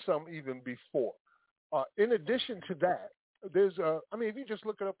 and some even before. In addition to that, there's if you just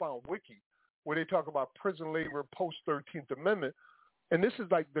look it up on Wiki, where they talk about prison labor post-13th Amendment, and this is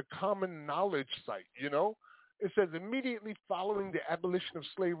like the common knowledge site, It says immediately following the abolition of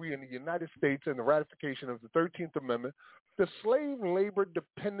slavery in the United States and the ratification of the 13th Amendment, the slave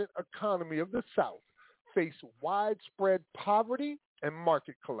labor-dependent economy of the South faced widespread poverty and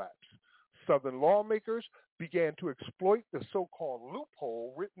market collapse. Southern lawmakers began to exploit the so-called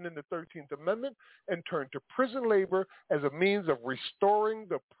loophole written in the 13th Amendment and turned to prison labor as a means of restoring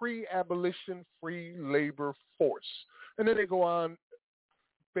the pre-abolition free labor force. And then they go on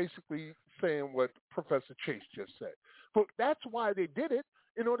basically saying what Professor Chase just said. But that's why they did it,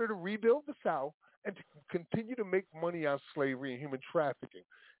 in order to rebuild the South and to continue to make money on slavery and human trafficking.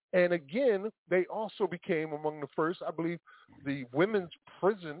 And again, they also became among the first, I believe, the women's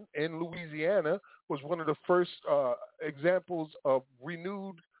prison in Louisiana was one of the first examples of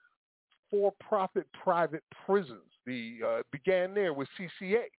renewed for-profit private prisons. Began there with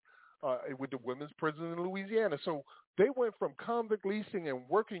CCA, with the women's prison in Louisiana. So they went from convict leasing and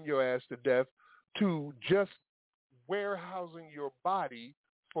working your ass to death to just warehousing your body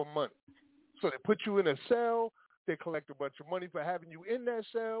for money. So they put you in a cell. They collect a bunch of money for having you in that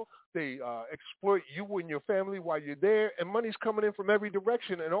cell. They exploit you and your family while you're there, and money's coming in from every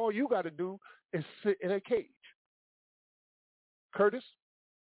direction, and all you got to do is sit in a cage. Curtis?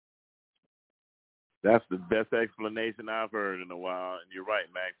 That's the best explanation I've heard in a while, and you're right,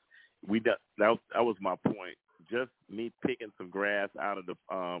 Max. That was my point. Just me picking some grass out of the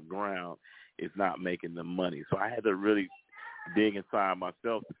ground is not making the money. So I had to really dig inside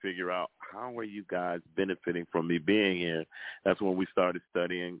myself to figure out how are you guys benefiting from me being here? That's when we started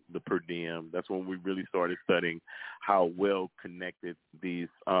studying the per diem. That's when we really started studying how well connected these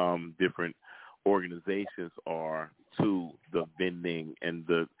different organizations are to the vending and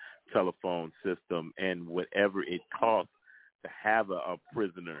the telephone system and whatever it costs to have a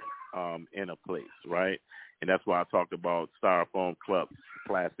prisoner in a place, right? And that's why I talked about styrofoam cups,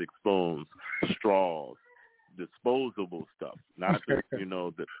 plastic spoons, straws, disposable stuff, not just,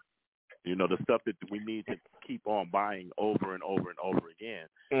 the stuff that we need to keep on buying over and over and over again.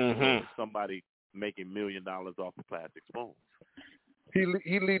 Mm-hmm. Somebody making $1 million off of plastic spoons. He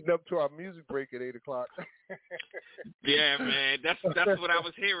leading up to our music break at 8:00. Yeah, man, that's what I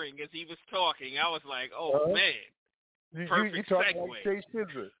was hearing as he was talking. I was like, oh man, perfect you talking segue. Like Chase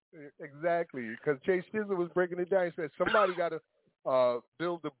Shizzer. Exactly, because Chase Shizzer was breaking it down. He said somebody got to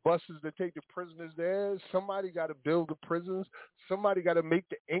build the buses that take the prisoners there. Somebody got to build the prisons. Somebody got to make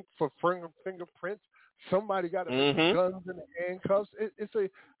the ink for fingerprints. Somebody got to make the guns and the handcuffs. It's a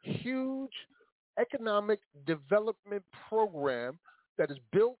huge economic development program that is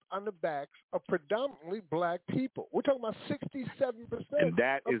built on the backs of predominantly black people. We're talking about 67%. And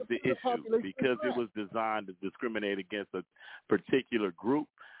that is the issue, because it was designed to discriminate against a particular group.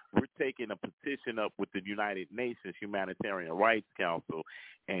 We're taking a petition up with the United Nations Humanitarian Rights Council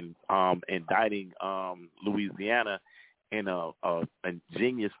and indicting Louisiana in a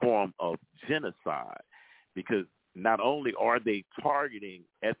ingenious form of genocide, because not only are they targeting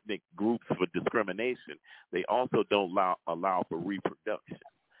ethnic groups for discrimination, they also don't allow for reproduction.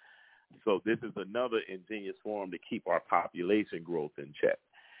 So this is another ingenious form to keep our population growth in check.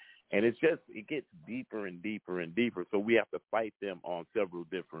 And it gets deeper and deeper and deeper, so we have to fight them on several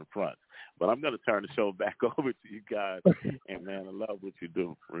different fronts. But I'm going to turn the show back over to you guys, and, man, I love what you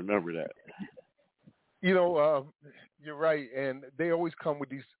do. Remember that. You're right, and they always come with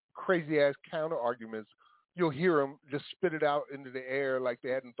these crazy-ass counter-arguments. You'll hear them just spit it out into the air like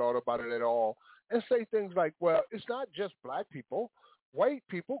they hadn't thought about it at all, and say things like, well, it's not just black people. White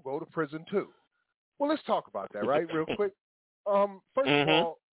people go to prison too. Well, let's talk about that, right, real quick. First of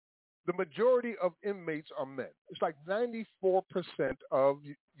all, the majority of inmates are men. It's like 94% of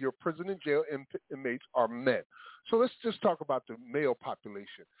your prison and jail inmates are men. So let's just talk about the male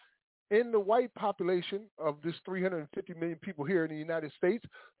population. In the white population of this 350 million people here in the United States,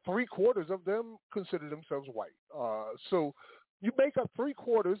 3/4 of them consider themselves white. So you make up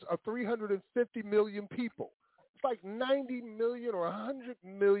 3/4 of 350 million people. It's like 90 million or 100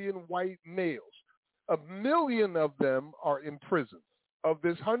 million white males. 1 million of them are in prison. Of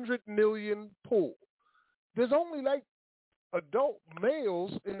this 100 million pool, there's only like adult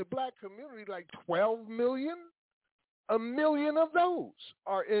males in the black community, like 12 million. 1 million of those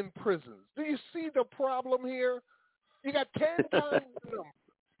are in prisons. Do you see the problem here? You got 10 times the number.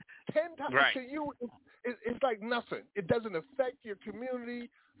 10 times to you, it's like nothing. It doesn't affect your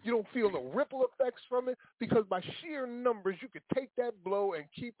community. You don't feel the ripple effects from it, because by sheer numbers, you could take that blow and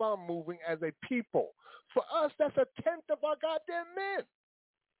keep on moving as a people. For us, that's 1/10 of our goddamn men.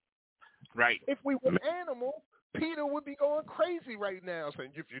 Right. If we were animals, Peter would be going crazy right now,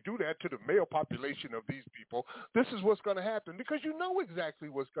 saying, if you do that to the male population of these people, this is what's going to happen, because you know exactly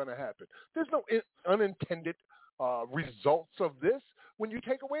what's going to happen. There's no unintended results of this. When you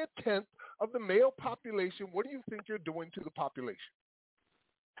take away 1/10 of the male population, what do you think you're doing to the population?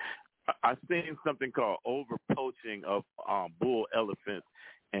 I've seen something called overpoaching of bull elephants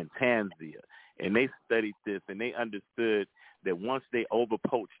in Tanzania, and they studied this, and they understood that once they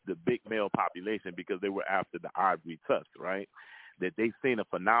overpoached the big male population, because they were after the ivory tusk, right, that they've seen a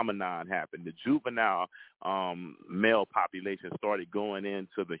phenomenon happen. The juvenile male population started going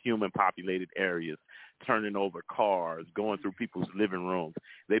into the human-populated areas, turning over cars, going through people's living rooms.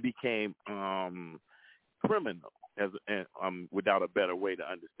 They became criminal, without a better way to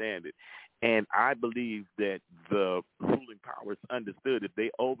understand it. And I believe that the ruling powers understood if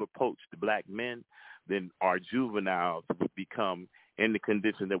they overpoached the black men, then our juveniles would become in the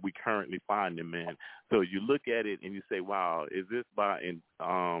condition that we currently find them in. So you look at it and you say, wow, is this by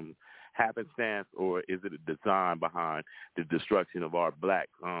happenstance, or is it a design behind the destruction of our black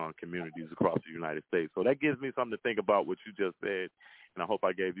communities across the United States? So that gives me something to think about what you just said, and I hope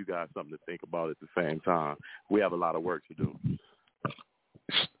I gave you guys something to think about at the same time. We have a lot of work to do.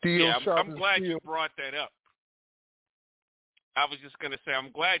 I'm glad you brought that up. I was just going to say,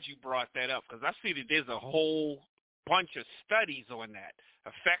 I'm glad you brought that up, because I see that there's a whole bunch of studies on that.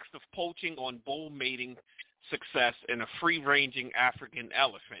 Effects of poaching on bull mating success in a free-ranging African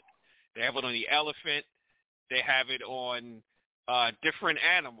elephant. They have it on the elephant. They have it on different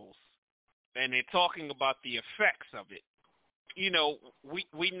animals. And they're talking about the effects of it.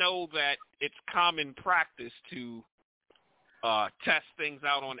 we know that it's common practice to test things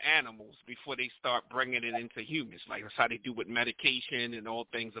out on animals before they start bringing it into humans. Like that's how they do with medication and all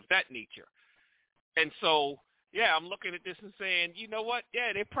things of that nature. And so, yeah, I'm looking at this and saying, you know what?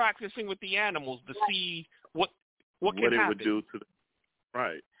 Yeah, they're practicing with the animals to see what can happen. What it would do to them.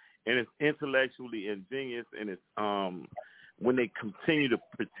 Right. And it's intellectually ingenious, and it's when they continue to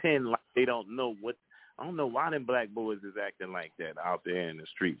pretend like they don't know what. I don't know why them black boys is acting like that out there in the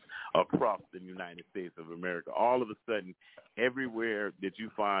streets across the United States of America. All of a sudden, everywhere that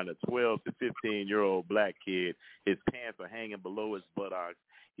you find a 12 to 15-year-old black kid, his pants are hanging below his buttocks.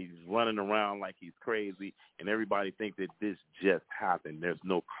 He's running around like he's crazy, and everybody thinks that this just happened. There's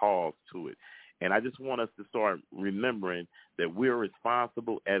no cause to it. And I just want us to start remembering that we're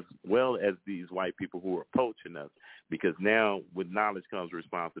responsible as well as these white people who are poaching us, because now with knowledge comes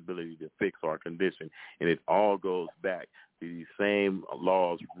responsibility to fix our condition. And it all goes back to these same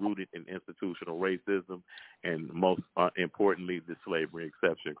laws rooted in institutional racism and, most importantly, the slavery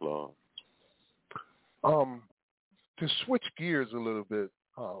exception clause. To switch gears a little bit,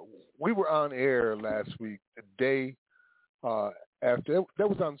 we were on air last week, the day after. That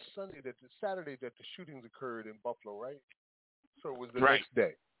was on Saturday that the shootings occurred in Buffalo, right? So it was the next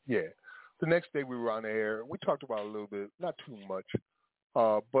day. Yeah. The next day we were on air. We talked about it a little bit, not too much.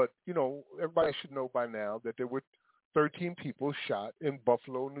 But, everybody should know by now that there were 13 people shot in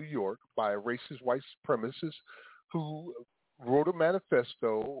Buffalo, New York by a racist white supremacist who wrote a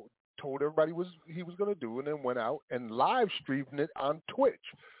manifesto, told everybody he was going to do, and then went out and live streamed it on Twitch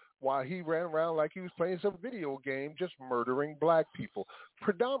while he ran around like he was playing some video game, just murdering black people,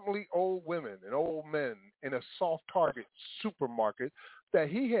 predominantly old women and old men in a soft target supermarket that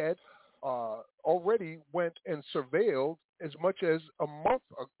he had already went and surveilled as much as a month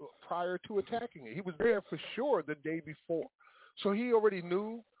prior to attacking it. He was there for sure the day before. So he already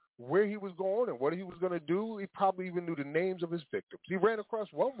knew where he was going and what he was going to do. He probably even knew the names of his victims. He ran across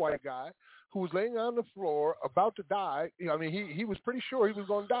one white guy who was laying on the floor about to die. I mean, he was pretty sure he was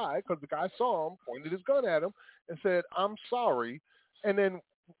going to die because the guy saw him, pointed his gun at him, and said, "I'm sorry," and then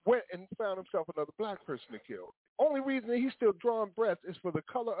went and found himself another black person to kill. Only reason that he's still drawing breath is for the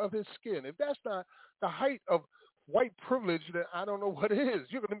color of his skin. If that's not the height of white privilege, then I don't know what is.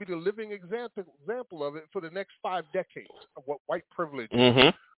 You're going to be the living example of it for the next 5 decades of what white privilege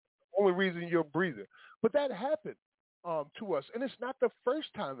is. Only reason you're breathing. But that happened to us. And it's not the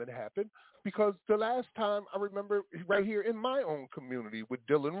first time it happened, because the last time I remember right here in my own community with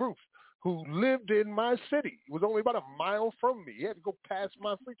Dylan Roof, who lived in my city. He was only about a mile from me. He had to go past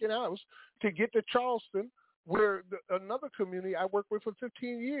my freaking house to get to Charleston, where another community I worked with for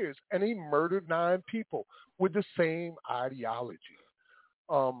 15 years, and he murdered 9 people with the same ideology.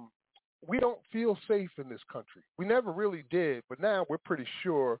 We don't feel safe in this country. We never really did, but now we're pretty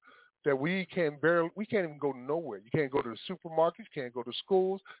sure that we can't even go nowhere. You can't go to the supermarkets, you can't go to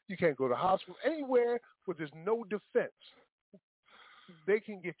schools, you can't go to hospitals, anywhere where there's no defense. They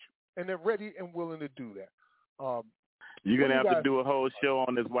can get you, and they're ready and willing to do that. You're going to have to do a whole show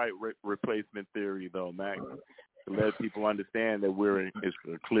on this white replacement theory, though, Mac, to let people understand that we're in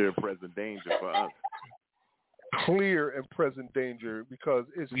a clear present danger for us. Clear and present danger, because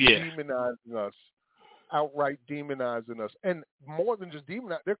it's demonizing us, outright demonizing us. And more than just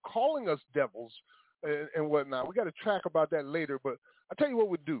demonizing, they're calling us devils and whatnot. We got to track about that later, but I'll tell you what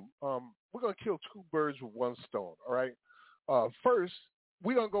we'll do. We're going to kill 2 birds with 1 stone, all right? First,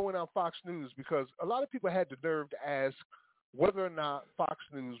 we're going to go in on Fox News, because a lot of people had the nerve to ask whether or not Fox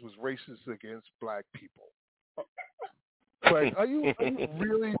News was racist against black people. Like, are you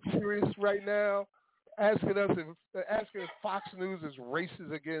really serious right now? Asking if Fox News is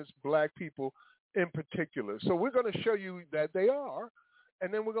racist against black people in particular. So we're going to show you that they are,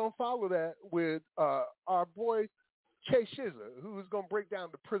 and then we're going to follow that with our boy Che Shizza, who is going to break down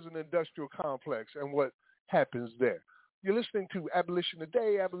the prison industrial complex and what happens there. You're listening to Abolition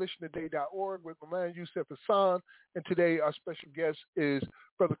Today, abolitiontoday.org, with my man Yusef Hassan, and today our special guest is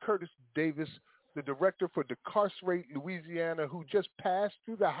Brother Curtis Davis, the director for Decarcerate Louisiana, who just passed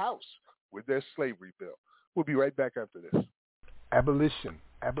through the House with their slavery bill. We'll be right back after this. Abolition.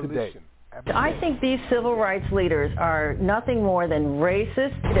 I think these civil rights leaders are nothing more than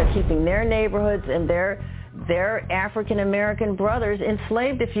racist. They're keeping their neighborhoods and their African-American brothers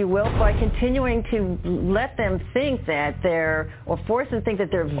enslaved, if you will, by continuing to let them think that or force them to think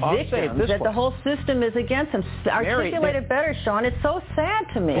that they're victims, that the whole system is against them. Articulate it better, Sean. It's so sad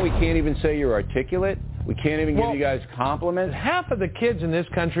to me. We can't even say you're articulate. We can't even give you guys compliments. Half of the kids in this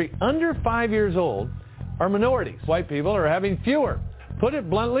country under 5 years old are minorities. White people are having fewer. Put it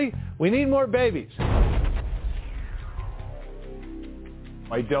bluntly, we need more babies.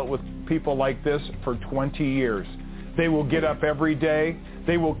 I dealt with people like this for 20 years. They will get up every day,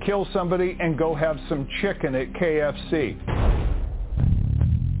 they will kill somebody and go have some chicken at KFC.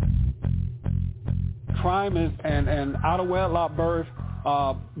 Crime and out of wedlock birth,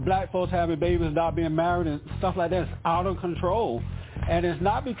 black folks having babies, not being married and stuff like that is out of control. And it's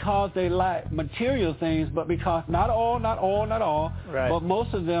not because they lack material things, but because not all, right. But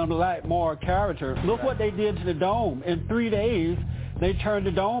most of them lack moral character. Look what they did to the Dome. In 3 days, they turned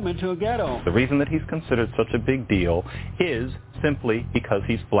the Dome into a ghetto. The reason that he's considered such a big deal is simply because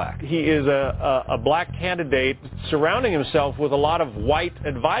he's black. He is a black candidate surrounding himself with a lot of white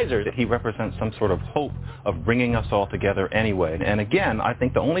advisors. He represents some sort of hope of bringing us all together anyway. And again, I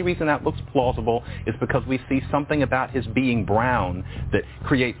think the only reason that looks plausible is because we see something about his being brown that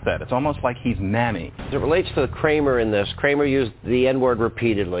creates that. It's almost like he's mammy. As it relates to Kramer in this, Kramer used the N-word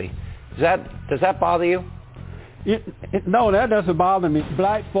repeatedly. Does that bother you? No, that doesn't bother me.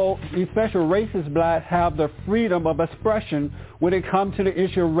 Black folk, especially racist blacks, have the freedom of expression when it comes to the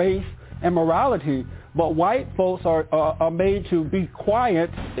issue of race and morality. But white folks are made to be quiet.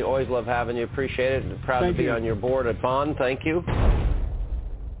 We always love having you. Appreciate it. Proud to be on your board at Bond. Thank you.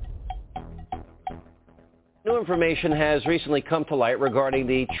 New information has recently come to light regarding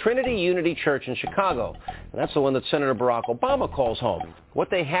the Trinity Unity Church in Chicago. And that's the one that Senator Barack Obama calls home.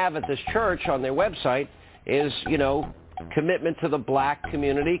 What they have at this church on their website is, commitment to the black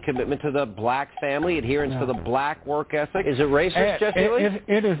community, commitment to the black family, adherence to the black work ethic. Is it racist, Jesse Lee?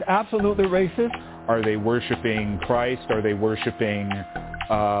 It is absolutely racist. Are they worshiping Christ? Are they worshiping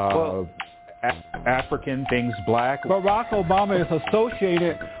African things black? Barack Obama is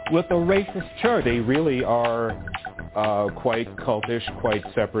associated with a racist church. They really are quite cultish, quite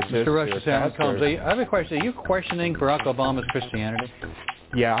separatist. Mr. Rush, I have a question. Are you questioning Barack Obama's Christianity?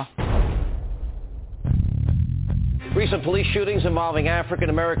 Yeah. Recent police shootings involving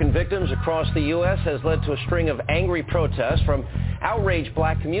African-American victims across the U.S. has led to a string of angry protests from outraged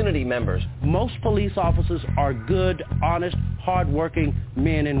black community members. Most police officers are good, honest, hardworking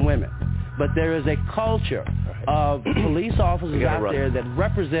men and women. But there is a culture of police officers out there that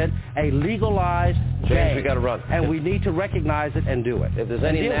represent a legalized gang. We got to run. And we need to recognize it and do it. If there's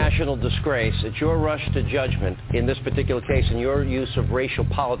any national disgrace, it's your rush to judgment in this particular case and your use of racial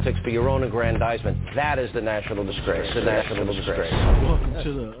politics for your own aggrandizement. That is the national disgrace. The national disgrace. Welcome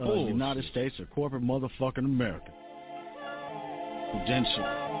to the United States of corporate motherfucking America. Prudential,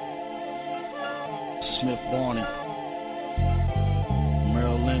 Smith Barney,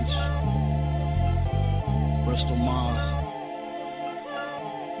 Merrill Lynch, Bristol Myers,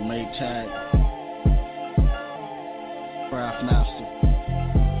 Maytag, Craftmaster,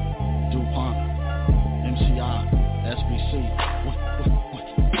 DuPont, MCI, SBC.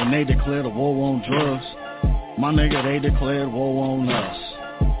 When they declared a war on drugs, my nigga, they declared war on us.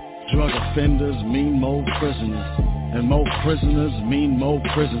 Drug offenders mean more prisoners, and more prisoners mean more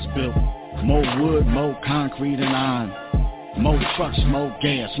prisons built. More wood, more concrete and iron, more trucks, more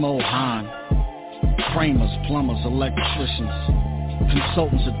gas, more Hahn. Framers, plumbers, electricians,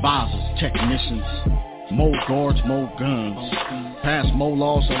 consultants, advisors, technicians. More guards, more guns. Pass more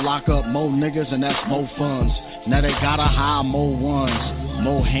laws to lock up more niggas, and that's more funds. Now they gotta hire more ones.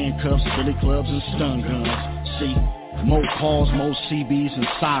 More handcuffs, billy clubs, and stun guns. See, more calls, more CBs and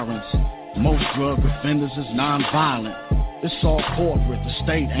sirens. Most drug offenders is non-violent. It's all corporate, the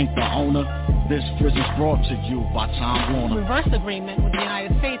state ain't the owner. This prison's brought to you by Time Warner. Reverse agreement with the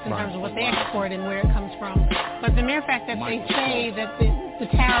United States in terms of what they export and where it comes from. But the mere fact that they say that the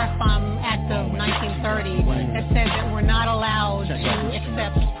Tariff Act of 1930 that said that we're not allowed to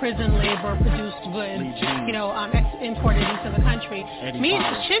accept prison labor produced goods, imported into the country, it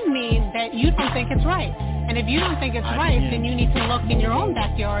should mean that you don't think it's right. And if you don't think it's right, then you need to look in your own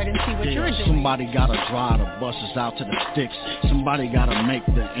backyard and see what you're doing. Somebody gotta dry the buses out to the sticks. Somebody gotta make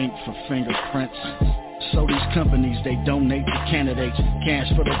the ink for fingerprints. So these companies, they donate to candidates.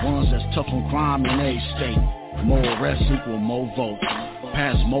 Cash for the ones that's tough on crime in a state. More arrests equal more votes.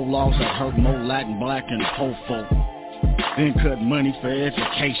 Pass more laws that hurt more Latin, black, and poor folk. Then cut money for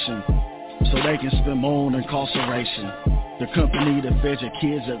education so they can spend more on incarceration. The company that fed your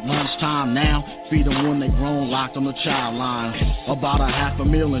kids at lunchtime now feed them when they grown, locked on the child line. About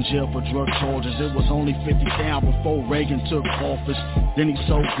 $500,000 in jail for drug charges. It was only 50 down before Reagan took office. Then he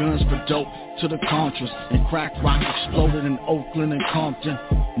sold guns for dope to the Contras, and crack rock exploded in Oakland and Compton.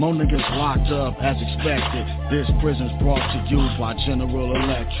 More niggas locked up as expected. This prison's brought to you by General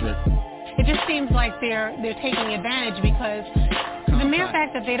Electric. It just seems like they're taking advantage because the mere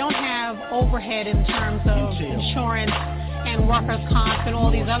fact that they don't have overhead in terms of insurance and workers' comp and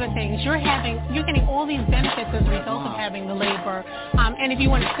all these other things. You're getting all these benefits as a result of having the labor. And if you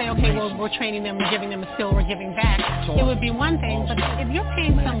want to say, okay, well, we're training them, we're giving them a skill, we're giving back, it would be one thing. But if you're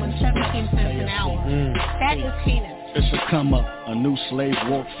paying someone 17 cents an hour, that is heinous. It's a come up, a new slave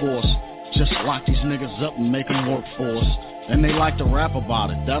workforce. Just lock these niggas up and make them work for us. And they like to rap about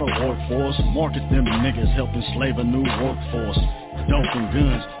it, that'll work for us. Market them niggas, help enslave a new workforce. Dope and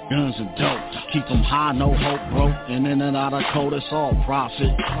guns, guns and dope. Keep them high, no hope, bro. And in and out of cold, it's all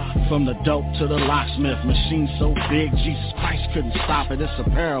profit. From the dope to the locksmith, machine so big, Jesus Christ couldn't stop it, it's a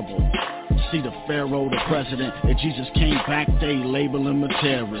parable. See the Pharaoh, the president, if Jesus came back, they label him a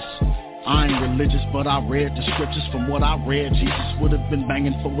terrorist. I ain't religious, but I read the scriptures. From what I read, Jesus would have been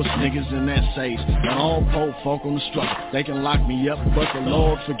banging for us niggas in essays. And all poor folk on the struggle, they can lock me up, but the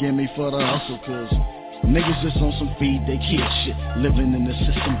Lord forgive me for the hustle, cause niggas just on some feed they kid shit, living in the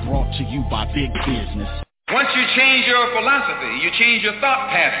system brought to you by big business. Once you change your philosophy, you change your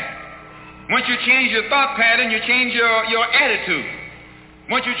thought pattern. Once you change your thought pattern, you change your attitude.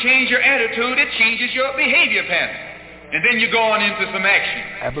 Once you change your attitude, it changes your behavior pattern. And then you go on into some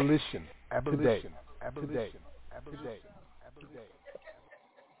action. Abolition.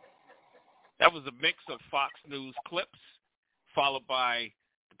 That was a mix of Fox News clips, followed by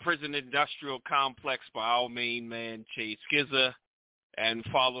the Prison Industrial Complex by our main man, Che Skizza, and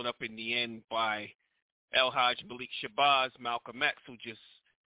followed up in the end by El Hajj Malik Shabazz, Malcolm X, who just,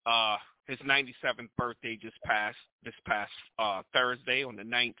 his 97th birthday just passed this past Thursday on the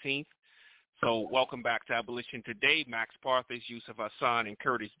 19th. So welcome back to Abolition Today. Max Parthas, Yusuf Hassan, and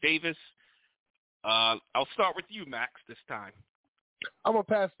Curtis Davis. I'll start with you, Max, this time. I'm going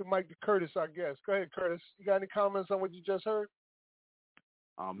to pass the mic to Curtis, I guess. Go ahead, Curtis. You got any comments on what you just heard?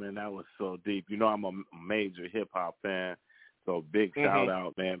 Oh, man, that was so deep. You know I'm a major hip-hop fan, so big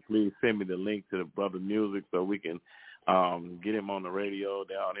shout-out, man. Please send me the link to the Brother Music so we can get him on the radio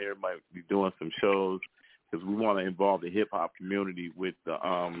down here. Might be doing some shows, because we want to involve the hip-hop community with the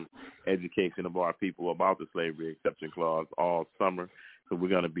education of our people about the Slavery Exception Clause all summer. So we're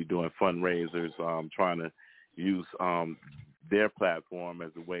going to be doing fundraisers, trying to use their platform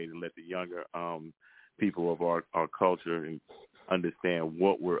as a way to let the younger people of our culture understand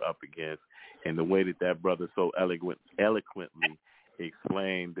what we're up against. And the way that brother so eloquently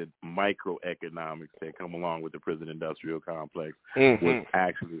explained the microeconomics that come along with the prison industrial complex was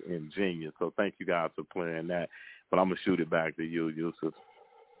actually ingenious. So thank you guys for playing that. But I'm going to shoot it back to you, Yusuf.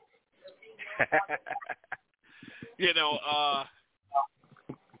 You know,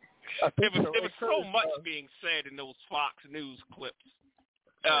 there was so much being said in those Fox News clips.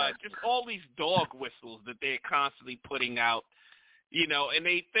 Just all these dog whistles that they're constantly putting out, you know, and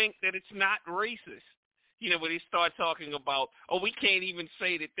they think that it's not racist. You know, when they start talking about, we can't even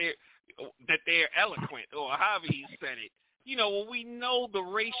say that they're eloquent, or however he said it. You know, well, we know the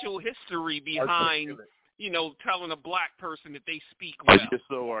racial history behind, you know, telling a black person that they speak well.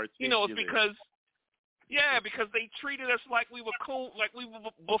 You know, it's because they treated us like we were cool, like we were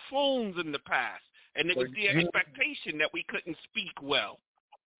buffoons in the past, and it was the expectation that we couldn't speak well.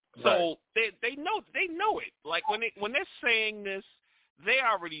 So they know it. Like when they're saying this, they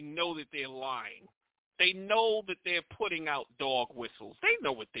already know that they're lying. They know that they're putting out dog whistles. They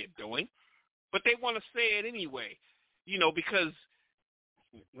know what they're doing, but they want to say it anyway, you know, because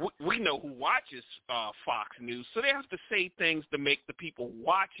we know who watches Fox News, so they have to say things to make the people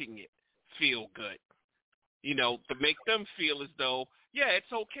watching it feel good, you know, to make them feel as though, yeah,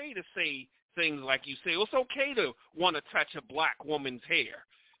 it's okay to say things like you say. It's okay to want to touch a black woman's hair.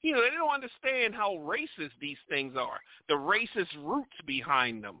 You know, they don't understand how racist these things are, the racist roots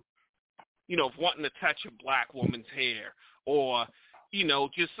behind them. You know, of wanting to touch a black woman's hair, or, you know,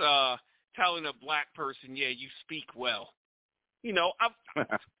 just telling a black person, yeah, you speak well. You know,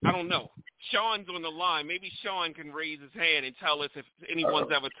 I don't know. Sean's on the line. Maybe Sean can raise his hand and tell us if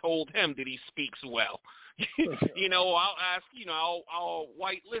anyone's ever told him that he speaks well. You know, I'll ask, you know, our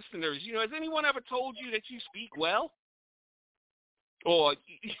white listeners, you know, has anyone ever told you that you speak well? Or,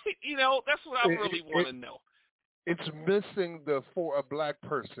 you know, that's what I really want to know. It's missing for a black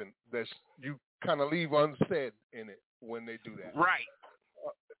person that you kind of leave unsaid in it when they do that. Right.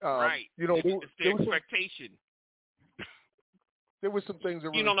 Right. You know, it's the expectation. There were some things that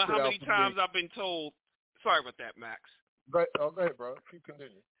really you don't know how many times me. I've been told. Sorry about that, Max. Go ahead, bro. Keep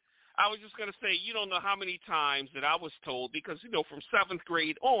continuing. I was just going to say, you don't know how many times that I was told, because, you know, from 7th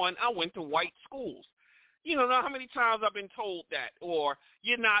grade on, I went to white schools. You don't know how many times I've been told that, or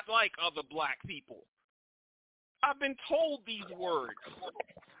you're not like other black people. I've been told these words.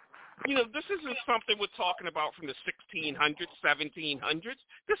 You know, this isn't something we're talking about from the 1600s, 1700s.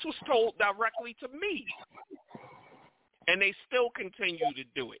 This was told directly to me. And they still continue to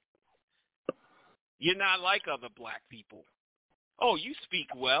do it. You're not like other black people. Oh, you speak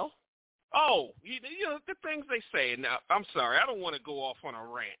well. Oh, you know, the things they say. Now, I'm sorry. I don't want to go off on a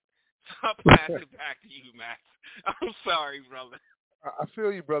rant. So I'll pass it back to you, Max. I'm sorry, brother. I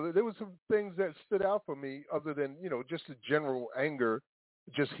feel you, brother. There were some things that stood out for me other than, you know, just the general anger,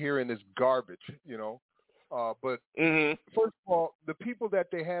 just hearing this garbage, you know. But first of all, the people that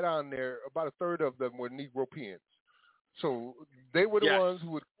they had on there, about a third of them were Negropeans. So they were the ones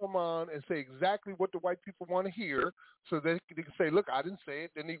who would come on and say exactly what the white people want to hear, so they could say, look, I didn't say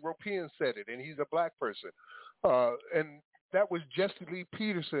it, the Negropean said it, and he's a black person. And that was Jesse Lee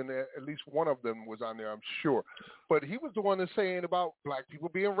Peterson. At least one of them was on there, I'm sure. But he was the one that's saying about black people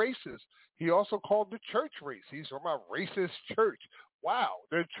being racist. He also called the church racist. He's talking about racist church. Wow,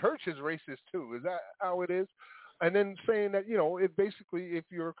 their church is racist too. Is that how it is? And then saying that, you know, it basically, if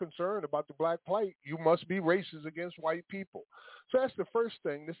you're concerned about the black plight, you must be racist against white people. So that's the first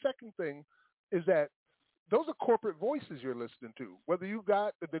thing. The second thing is that those are corporate voices you're listening to. Whether you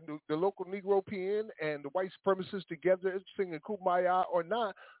got the local Negropean and the white supremacists together singing Kumbaya or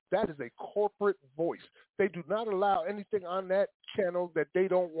not, that is a corporate voice. They do not allow anything on that channel that they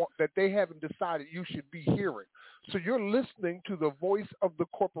don't want, that they haven't decided you should be hearing. So you're listening to the voice of the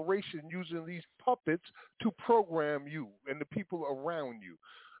corporation using these puppets to program you and the people around you.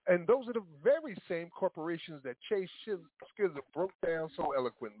 And those are the very same corporations that Chase Skizzer broke down so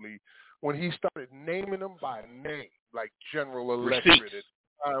eloquently when he started naming them by name, like General Electric and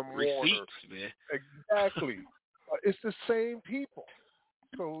Time Warner. Man. Exactly. It's the same people.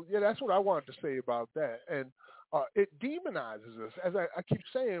 So, yeah, that's what I wanted to say about that. And it demonizes us. As I keep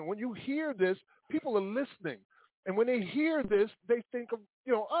saying, when you hear this, people are listening. And when they hear this, they think of,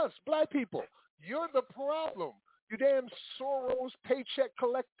 you know, us, black people. You're the problem. You damn Soros, paycheck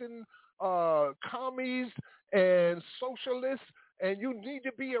collecting commies and socialists, and you need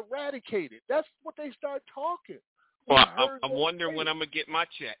to be eradicated. That's what they start talking. Well, I'm wondering when I'm going to get my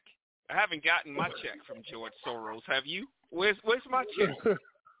check. I haven't gotten my check from George Soros. Have you? Where's my check?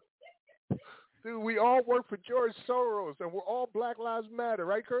 Dude, we all work for George Soros, and we're all Black Lives Matter,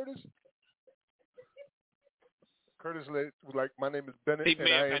 right, Curtis? Curtis, like, my name is Bennett. He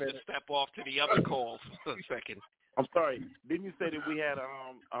may have had to step off to the other call for a second. I'm sorry. Didn't you say that we had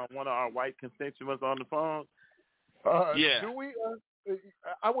one of our white constituents on the phone? Yeah. Do we?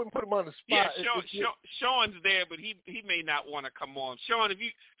 I wouldn't put him on the Yeah, spot. Sean's there, but he may not want to come on. Sean, if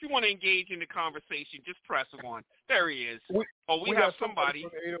you want to engage in the conversation, just press 1. There he is. We have somebody.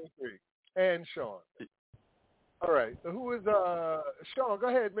 From 803 and Sean. All right. So who is Sean? Go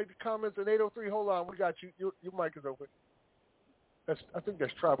ahead. Make the comments in 803. Hold on. We got you. Your mic is open. I think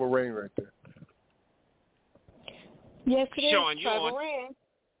that's Tribal Rain right there. Yes, it is. Sean, you Tribal on? Rain.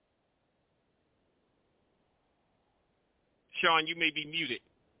 Sean, you may be muted.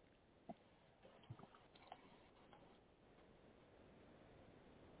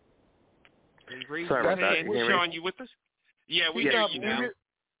 Sorry about that. You Sean, you with us? Yeah, we hear you now.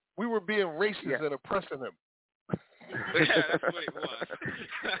 We were being racist and oppressing him. Yeah, that's what it was.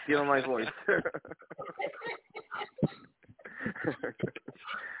 Stealing my voice.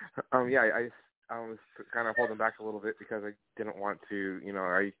 I was kind of holding back a little bit because I didn't want to, you know,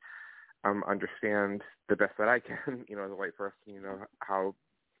 I understand the best that I can, you know, as a white person, you know, how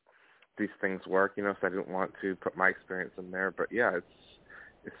these things work, you know, so I didn't want to put my experience in there. But yeah,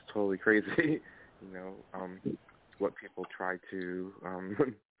 it's totally crazy, you know, what people try to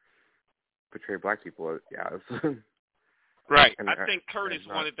portray black people as. Right. I think Curtis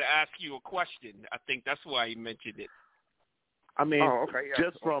wanted to ask you a question. I think that's why he mentioned it. I mean,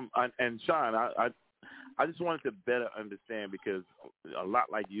 just from and Sean, I just wanted to better understand, because a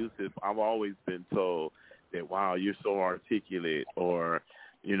lot like Yusuf, I've always been told that, wow, you're so articulate, or,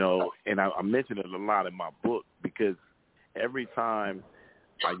 you know, and I mention it a lot in my book, because every time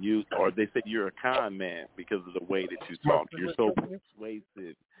I use, or they say you're a con man because of the way that you talk, you're so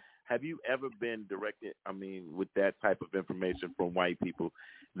persuasive. Have you ever been directed, I mean, with that type of information from white people?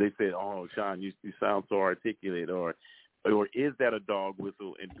 They said, oh, Sean, you sound so articulate, or is that a dog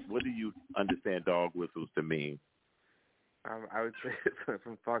whistle? And what do you understand dog whistles to mean? I would say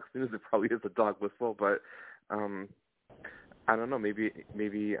from Fox News it probably is a dog whistle, but I don't know.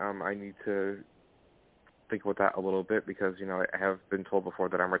 Maybe I need to think about that a little bit, because, you know, I have been told before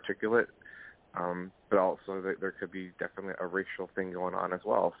that I'm articulate, but also that there could be definitely a racial thing going on as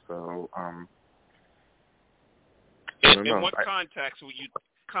well. So I don't know. In what context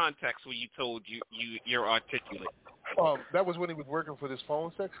were you told you're articulate? That was when he was working for this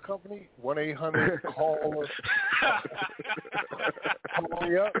phone sex company. 1-800 call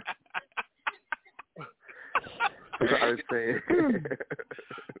me up. So I would say,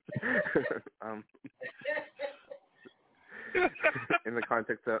 in the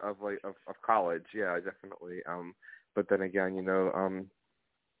context of college, yeah, definitely. But then again,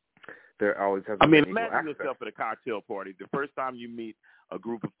 there always has. Imagine yourself at a cocktail party. The first time you meet a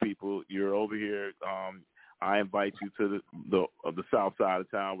group of people, you're over here. I invite you to the south side of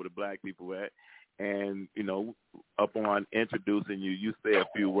town where the black people at, and upon introducing you, you say a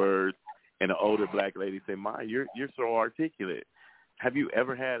few words, and an older black lady say, "My, you're so articulate." Have you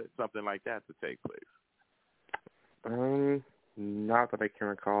ever had something like that to take place? Not that I can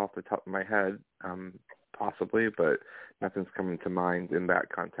recall off the top of my head. Possibly, but nothing's coming to mind in that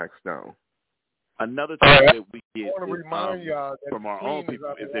context. No. Another thing that we get from our own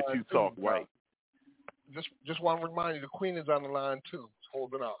people is that you talk white. Just want to remind you, the Queen is on the line too,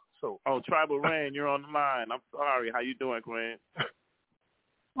 holding out. So. Oh, Tribal Rain, you're on the line. I'm sorry. How you doing, Queen?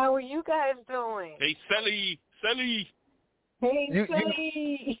 How are you guys doing? Hey, Sally. Hey,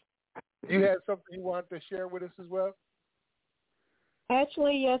 Sally. You had something you wanted to share with us as well?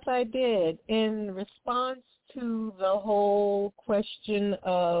 Actually, yes, I did. In response to the whole question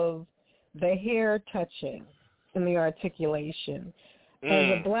of the hair touching and the articulation,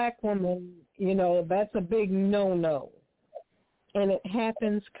 as a black woman, that's a big no-no. And it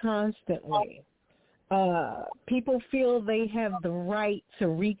happens constantly. People feel they have the right to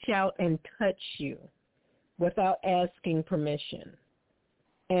reach out and touch you without asking permission.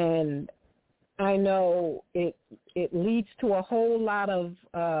 And I know it leads to a whole lot of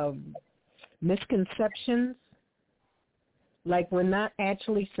misconceptions. Like we're not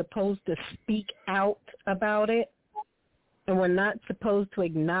actually supposed to speak out about it, and we're not supposed to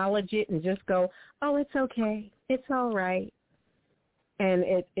acknowledge it and just go, "Oh, it's okay, it's all right."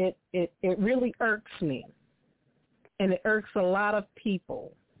 And it really irks me, and it irks a lot of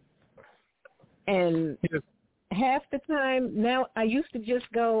people. And half the time now, I used to just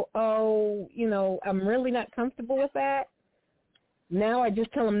go, "Oh, I'm really not comfortable with that." Now I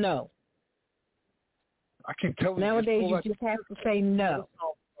just tell them no. I keep telling you. Nowadays, you just have to say no.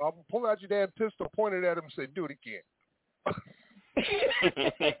 I'll pull out your damn pistol, point it at him, and say, "Do it again."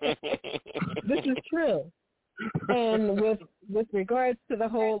 This is true. And with regards to the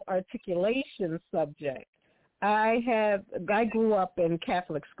whole articulation subject, I grew up in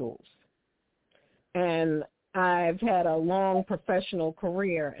Catholic schools, and I've had a long professional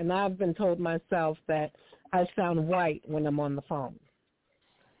career, and I've been told myself that I sound white when I'm on the phone.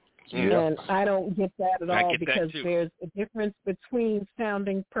 Yeah. And I don't get that at all because there's a difference between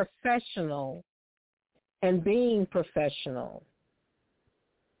sounding professional and being professional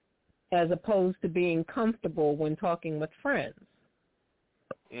as opposed to being comfortable when talking with friends.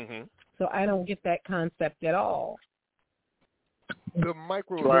 Mm-hmm. So I don't get that concept at all. The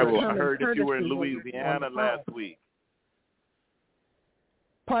micro. Tribal, I heard that you were in Louisiana last week.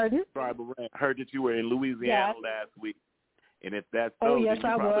 Pardon? Tribal, I heard that you were in Louisiana last week. And if that's so, yes,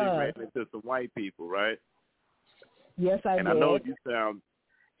 then you I probably was. ran into some white people, right? Yes, I did. And I know you sound,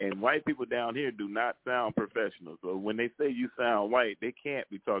 and white people down here do not sound professional. So when they say you sound white, they can't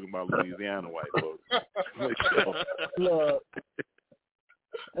be talking about Louisiana white folks. Look,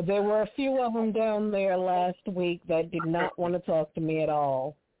 there were a few of them down there last week that did not want to talk to me at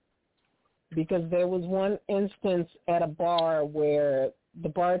all because there was one instance at a bar where the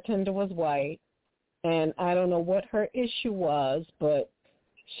bartender was white. And I don't know what her issue was, but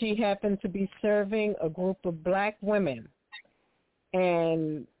she happened to be serving a group of black women.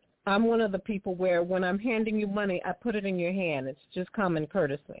 And I'm one of the people where when I'm handing you money, I put it in your hand. It's just common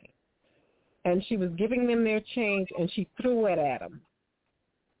courtesy. And she was giving them their change, and she threw it at them.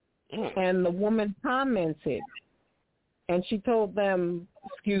 And the woman commented, and she told them,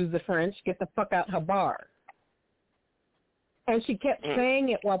 excuse the French, get the fuck out her bar. And she kept saying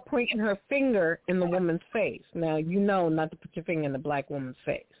it while pointing her finger in the woman's face. Now, not to put your finger in the black woman's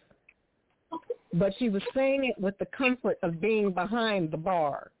face. But she was saying it with the comfort of being behind the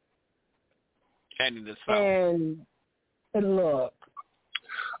bar. And in the South. And look.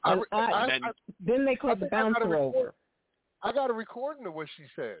 Then they called the bouncer over. I got a recording of what she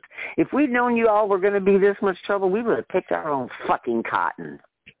said. If we'd known you all were going to be this much trouble, we would have picked our own fucking cotton.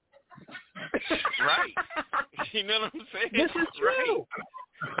 Right. You know what I'm saying? This is true.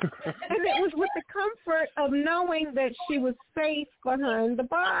 Right. And it was with the comfort of knowing that she was safe behind the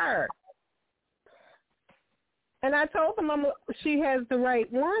bar. And I told them she has the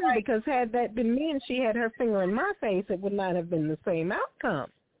right one because had that been me and she had her finger in my face, it would not have been the same outcome.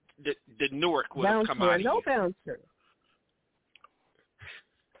 The Newark would have come out of no bouncer.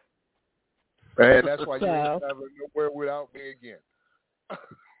 And that's why you ain't traveling nowhere without me again.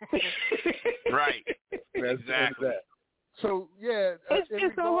 Right. Exactly. That. So yeah, it's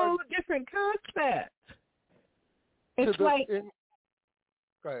just a whole different concept. It's like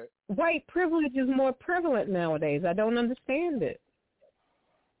white privilege is more prevalent nowadays. I don't understand it.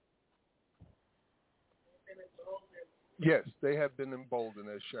 Yes, they have been emboldened,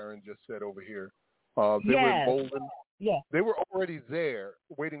 as Sharon just said over here. They were emboldened. Yeah. They were already there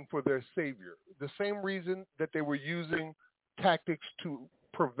waiting for their savior. The same reason that they were using tactics to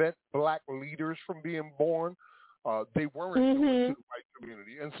prevent black leaders from being born, they weren't doing it to the white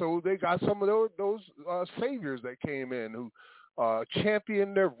community. And so they got some of those saviors that came in who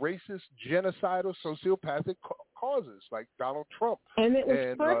championed their racist, genocidal, sociopathic causes, like Donald Trump. And it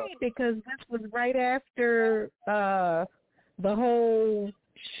was funny because this was right after the whole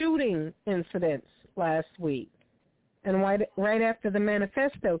shooting incidents last week, and right after the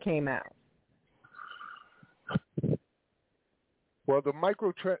manifesto came out. Well, the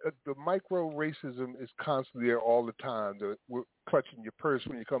micro racism is constantly there all the time. We're clutching your purse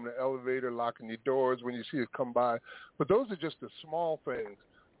when you come in the elevator, locking your doors when you see it come by. But those are just the small things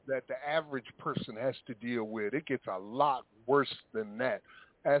that the average person has to deal with. It gets a lot worse than that.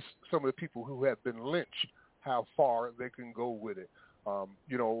 Ask some of the people who have been lynched how far they can go with it.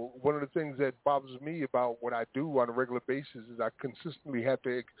 One of the things that bothers me about what I do on a regular basis is I consistently have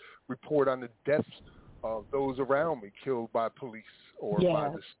to report on the deaths of those around me killed by police or by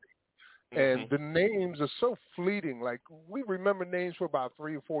the state. And the names are so fleeting. Like, we remember names for about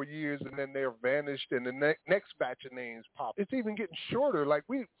 3 or 4 years, and then they're vanished, and the next batch of names pop. It's even getting shorter. Like,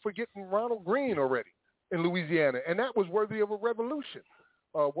 we're forgetting Ronald Green already in Louisiana, and that was worthy of a revolution,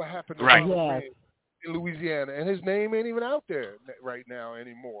 what happened to Ronald Green in Louisiana. And his name ain't even out there right now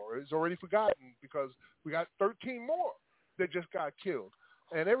anymore. It's already forgotten because we got 13 more that just got killed.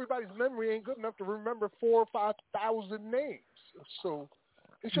 And everybody's memory ain't good enough to remember 4,000 or 5,000 names. So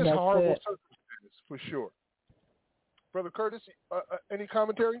it's just horrible circumstances for sure. Brother Curtis, any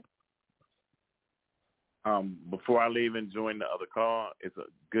commentary? Before I leave and join the other call, it's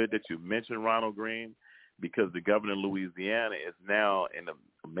good that you mentioned Ronald Green, because the governor of Louisiana is now in a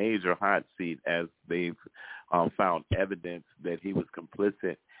major hot seat as they've found evidence that he was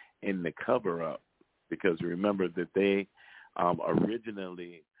complicit in the cover-up. Because remember that they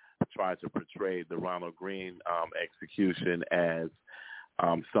originally tried to portray the Ronald Green execution as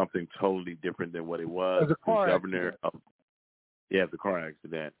something totally different than what it was. As a car accident. The car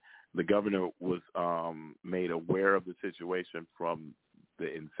accident. The governor was made aware of the situation from the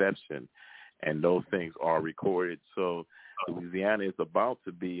inception, and those things are recorded. So Louisiana is about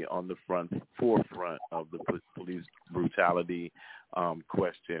to be on the forefront of the police brutality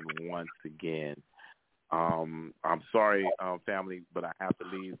question once again. I'm sorry, family, but I have to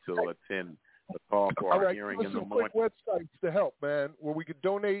leave to attend the call for our hearing in the morning. Quick websites to help, man, where we could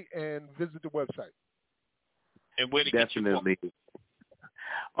donate and visit the website. And where to Definitely. Get your book?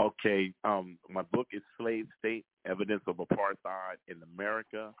 Okay, my book is Slave State, Evidence of Apartheid in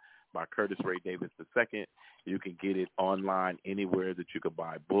America by Curtis Ray Davis II. You can get it online anywhere that you could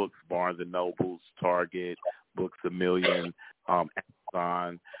buy books, Barnes & Nobles, Target, Books A Million,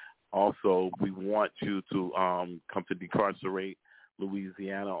 Amazon. Also, we want you to come to Decarcerate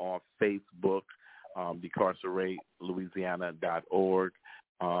Louisiana on Facebook, decarceratelouisiana.org.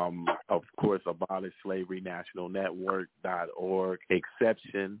 Of course, Abolish Slavery National Network.org,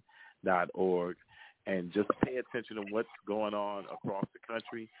 Exception.org, and just pay attention to what's going on across the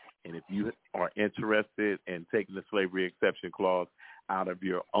country. And if you are interested in taking the slavery exception clause out of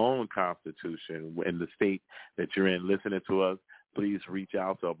your own constitution in the state that you're in listening to us, please reach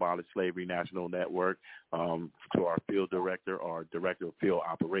out to Abolish Slavery National Network, to our field director or director of field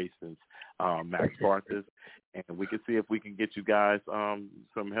operations, Max Barthas, and we can see if we can get you guys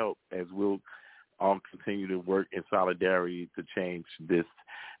some help as we'll all continue to work in solidarity to change this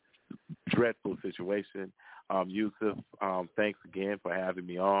dreadful situation. Yusuf, thanks again for having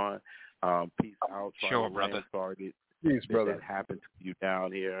me on. Peace out. Sure, brother. Peace, brother. That happened to you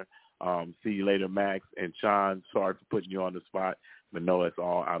down here. See you later, Max. And Sean, sorry for putting you on the spot, but no, it's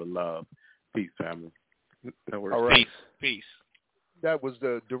all out of love. Peace, family. All right. Peace. That was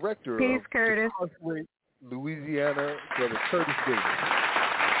the director of Curtis. Louisiana, Brother Curtis Davis.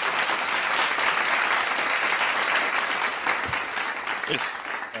 It's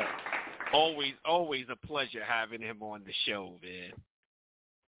always a pleasure having him on the show, man.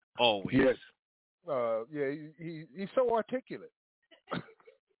 Always. Yes. He's so articulate.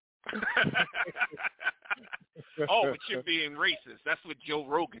 Oh, but you're being racist. That's what Joe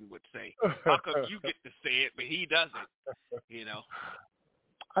Rogan would say. How come you get to say it, but he doesn't?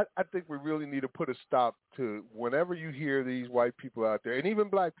 I think we really need to put a stop to whenever you hear these white people out there, and even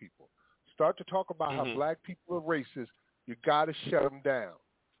black people, start to talk about how black people are racist. You got to shut them down.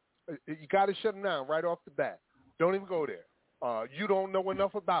 You got to shut them down right off the bat. Don't even go there. You don't know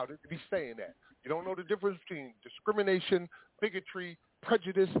enough about it to be saying that. You don't know the difference between discrimination, bigotry,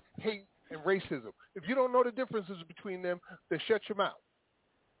 prejudice, hate, and racism. If you don't know the differences between them, then shut your mouth.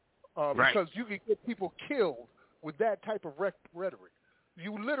 Because you can get people killed with that type of rhetoric.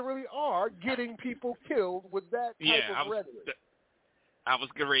 You literally are getting people killed with that type of rhetoric. I was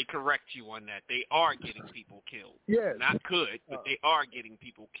going to correct you on that. They are getting people killed. Yes. Not could, but they are getting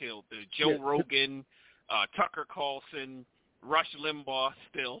people killed. The Joe Rogan, Tucker Carlson, Rush Limbaugh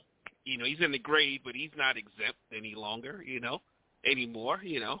still. You know, he's in the grave, but he's not exempt any longer, anymore.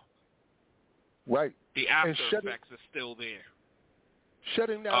 Right. The after effects are still there.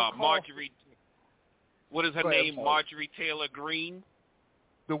 Shutting down Marjorie, what is her name? Marjorie Taylor Greene?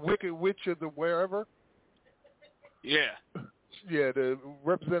 The Wicked Witch of the wherever? Yeah. Yeah, the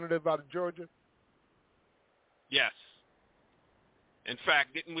representative out of Georgia? Yes. In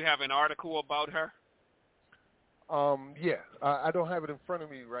fact, didn't we have an article about her? Yeah. I don't have it in front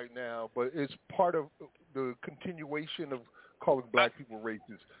of me right now, but it's part of the continuation of calling black people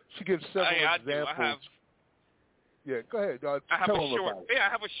racist. She gives several examples. Yeah, go ahead. I have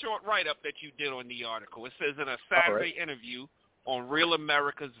a short write-up that you did on the article. It says in a Saturday interview on Real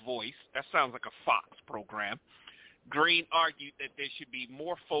America's Voice, that sounds like a Fox program, Greene argued that there should be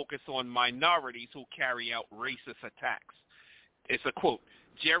more focus on minorities who carry out racist attacks. It's a quote.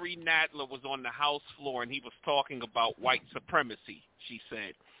 Jerry Nadler was on the House floor and he was talking about white supremacy, she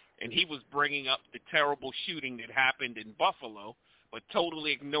said. And he was bringing up the terrible shooting that happened in Buffalo, but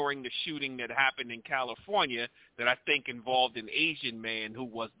totally ignoring the shooting that happened in California that I think involved an Asian man who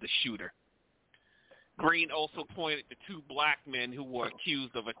was the shooter. Greene also pointed to two black men who were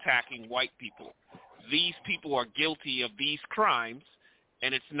accused of attacking white people. These people are guilty of these crimes,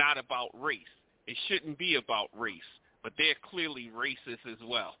 and it's not about race. It shouldn't be about race, but they're clearly racist as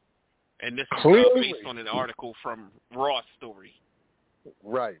well. And this is based on an article from Raw Story.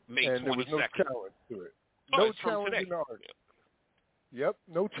 Right. May and 22nd. There was no challenge to it. No challenge in the article. Yep,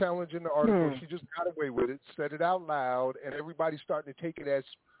 no challenge in the article. She just got away with it, said it out loud, and everybody's starting to take it as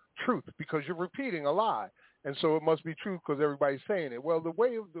truth because you're repeating a lie. And so it must be true because everybody's saying it. Well, the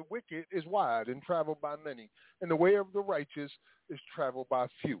way of the wicked is wide and traveled by many, and the way of the righteous is traveled by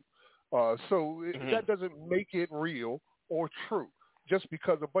few. That doesn't make it real or true just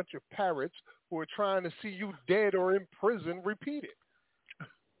because a bunch of parrots who are trying to see you dead or in prison repeat it.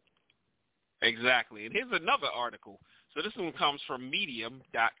 Exactly. And here's another article. So this one comes from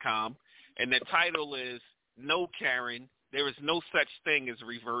Medium.com, and the title is No Karen, There is No Such Thing as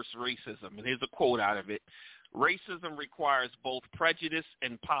Reverse Racism. And here's a quote out of it. Racism requires both prejudice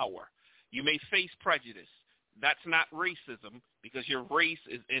and power. You may face prejudice. That's not racism because your race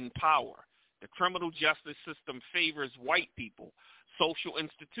is in power. The criminal justice system favors white people. Social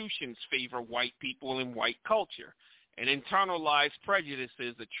institutions favor white people and white culture. And internalized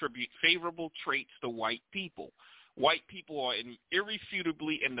prejudices attribute favorable traits to white people. White people are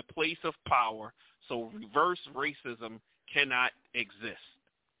irrefutably in the place of power, so reverse racism cannot exist.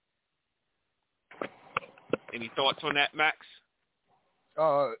 Any thoughts on that, Max?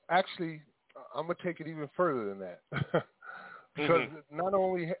 Actually, I'm going to take it even further than that. Because not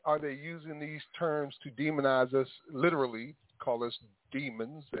only are they using these terms to demonize us, literally call us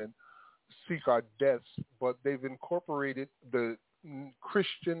demons and seek our deaths, but they've incorporated the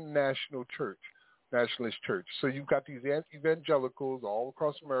Christian National Church, Nationalist Church. So you've got these evangelicals all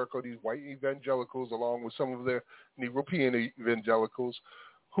across America, these white evangelicals along with some of their European evangelicals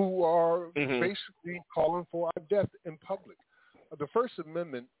who are basically calling for our death in public. The First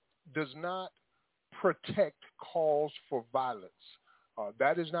Amendment does not protect calls for violence.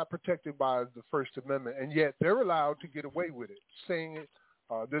 That is not protected by the First Amendment, and yet they're allowed to get away with it, saying it.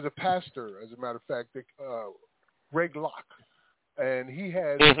 There's a pastor, as a matter of fact, Greg Locke, and he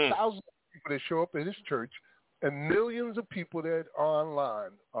has thousands of people that show up at his church and millions of people that are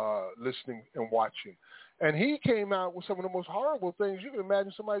online listening and watching. And he came out with some of the most horrible things you can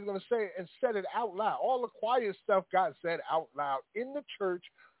imagine somebody's going to say and said it out loud. All the quiet stuff got said out loud in the church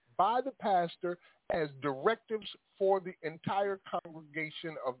by the pastor as directives for the entire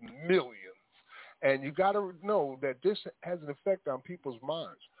congregation of millions. And you got to know that this has an effect on people's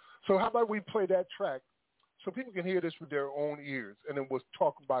minds. So how about we play that track so people can hear this with their own ears, and then we'll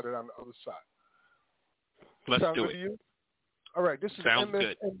talk about it on the other side. Let's Sound do good it. To you? All right, this is Sounds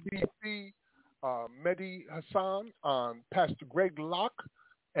MSNBC Mehdi Hassan on Pastor Greg Locke,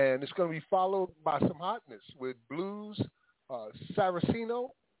 and it's going to be followed by some hotness with Blues Saraceno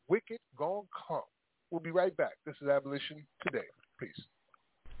wicked gonna come. We'll be right back. This is Abolition Today. Peace.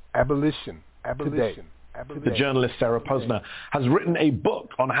 Abolition Today. The journalist Sarah Posner has written a book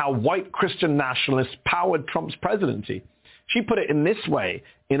on how white Christian nationalists powered Trump's presidency. She put it in this way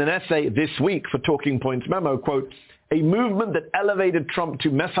in an essay this week for Talking Points Memo, quote, "A movement that elevated Trump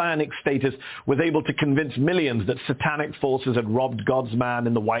to messianic status was able to convince millions that satanic forces had robbed God's man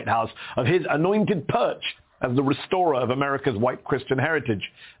in the White House of his anointed perch as the restorer of America's white Christian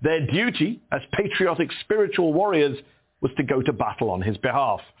heritage. Their duty as patriotic spiritual warriors was to go to battle on his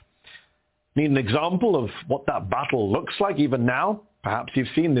behalf." Need an example of what that battle looks like even now? Perhaps you've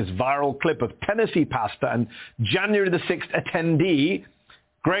seen this viral clip of Tennessee pastor and January the 6th attendee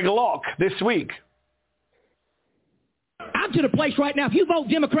Greg Locke this week. I'm to the place right now, if you vote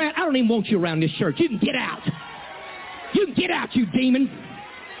Democrat, I don't even want you around this church. You can get out. You can get out, you demon.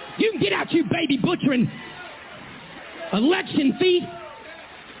 You can get out, you baby butchering election thief.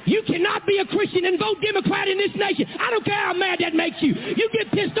 You cannot be a Christian and vote Democrat in this nation. I don't care how mad that makes you. You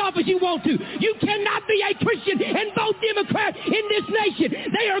get pissed off as you want to. You cannot be a Christian and vote Democrat in this nation.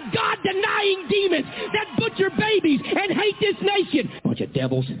 They are God-denying demons that butcher babies and hate this nation. Bunch of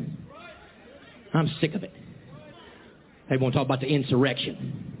devils. I'm sick of it. They want to talk about the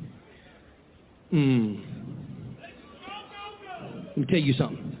insurrection. Let me tell you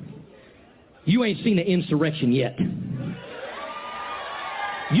something. You ain't seen an insurrection yet.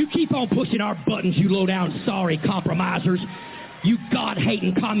 You keep on pushing our buttons, you low-down sorry compromisers. You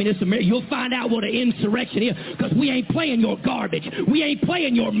God-hating communist America. You'll find out what an insurrection is, because we ain't playing your garbage. We ain't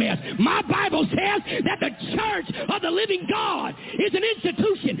playing your mess. My Bible says that the church of the living God is an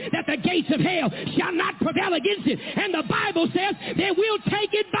institution that the gates of hell shall not prevail against it. And the Bible says that we'll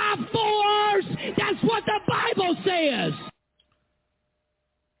take it by force. That's what the Bible says.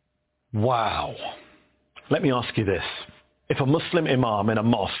 Wow. Let me ask you this. If a Muslim imam in a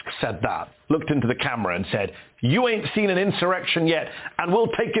mosque said that, looked into the camera and said, "You ain't seen an insurrection yet, and we'll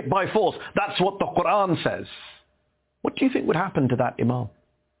take it by force. That's what the Quran says." What do you think would happen to that imam?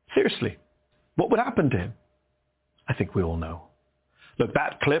 Seriously, what would happen to him? I think we all know. Look,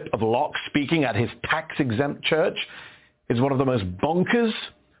 that clip of Locke speaking at his tax-exempt church is one of the most bonkers,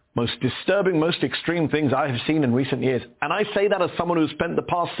 most disturbing, most extreme things I have seen in recent years. And I say that as someone who's spent the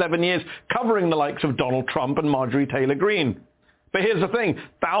past 7 years covering the likes of Donald Trump and Marjorie Taylor Greene. But here's the thing.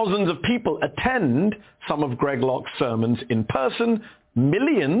 Thousands of people attend some of Greg Locke's sermons in person,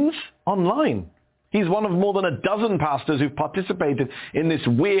 millions online. He's one of more than a dozen pastors who've participated in this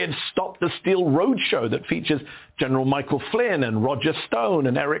weird Stop the Steal roadshow that features General Michael Flynn and Roger Stone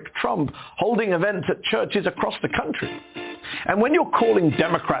and Eric Trump holding events at churches across the country. And when you're calling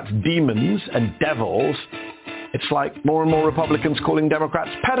Democrats demons and devils, it's like more and more Republicans calling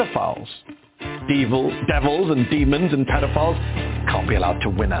Democrats pedophiles. Devils and demons and pedophiles can't be allowed to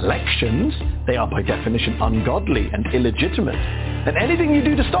win elections. They are by definition ungodly and illegitimate. And anything you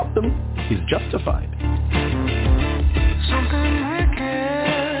do to stop them is justified. Something wicked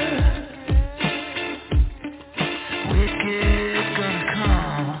gonna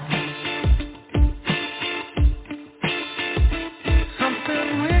come. Something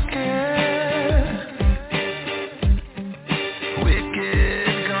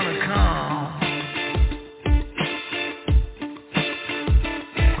wicked gonna come.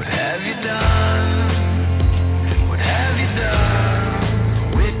 What have you done? What have you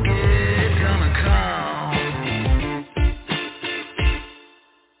done? Wicked gonna come.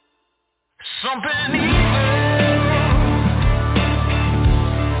 Something evil.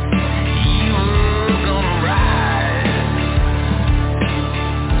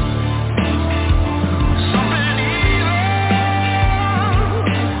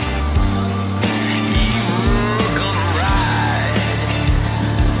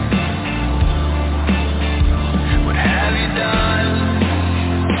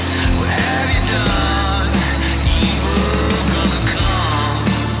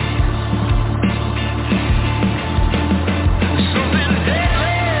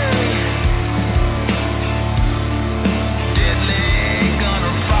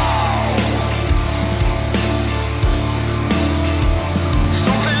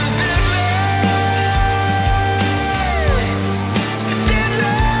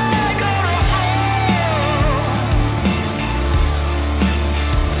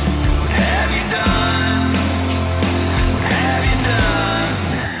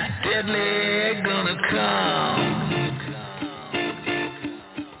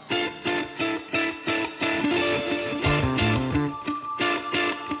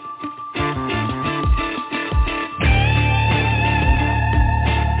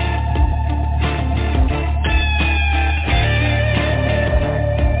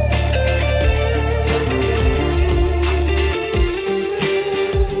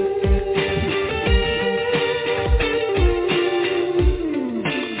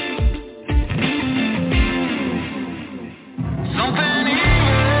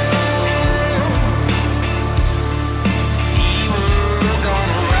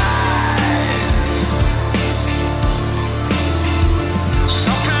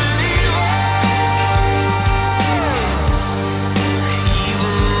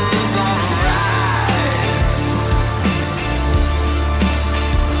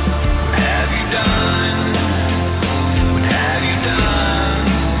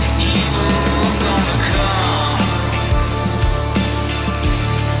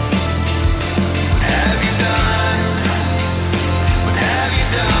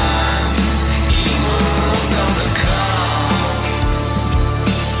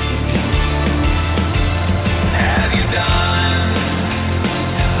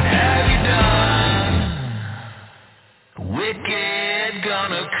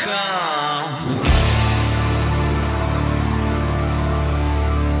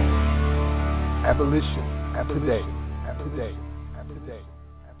 Abolition today.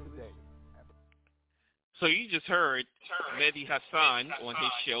 So you just heard Mehdi Hasan on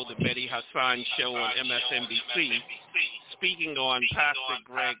his show, the Mehdi Hasan Show on MSNBC, speaking on Pastor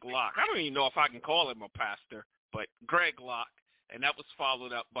Greg Locke. I don't even know if I can call him a pastor, but Greg Locke, and that was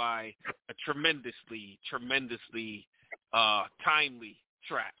followed up by a tremendously timely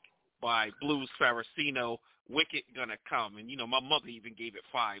track by Blues Saraceno, Wicked Gonna Come. And, my mother even gave it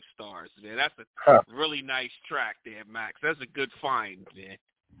 5 stars, man. That's a really nice track there, Max. That's a good find, man.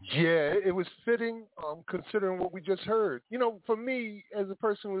 Yeah, it was fitting, considering what we just heard. For me, as a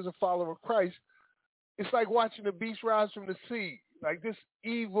person who's a follower of Christ, it's like watching the beast rise from the sea, like this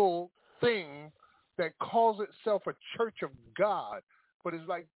evil thing that calls itself a church of God, but it's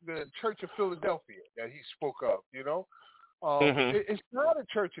like the Church of Philadelphia that he spoke of, It's not a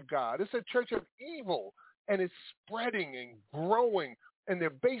church of God. It's a church of evil, and it's spreading and growing, and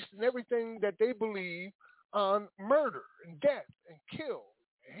they're based in everything that they believe on murder and death and kill.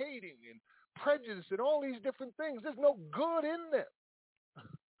 Hating and prejudice and all these different things. There's no good in them.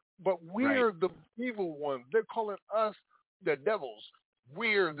 But we're the evil ones. They're calling us the devils.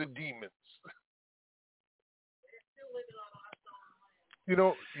 We're the demons.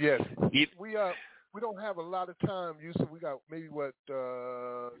 Yes. We don't have a lot of time, Yusuf. We got maybe 7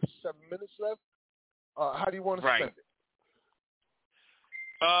 minutes left. How do you want to spend it?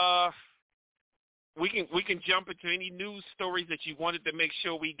 We can jump into any news stories that you wanted to make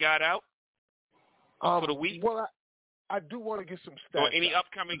sure we got out for the week. Well, I do want to get some stats. Or any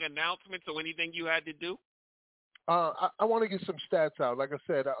upcoming announcements or anything you had to do? I want to get some stats out. Like I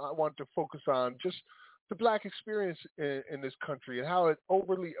said, I want to focus on just the black experience in this country and how it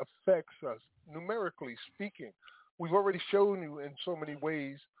overly affects us, numerically speaking. We've already shown you in so many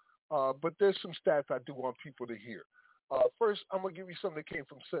ways, but there's some stats I do want people to hear. First, I'm going to give you something that came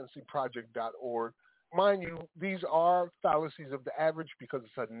from sentencingproject.org. Mind you, these are fallacies of the average because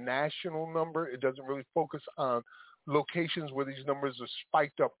it's a national number. It doesn't really focus on locations where these numbers are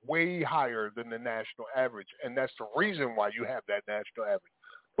spiked up way higher than the national average, and that's the reason why you have that national average.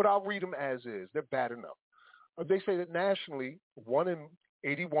 But I'll read them as is. They're bad enough. They say that nationally, 1 in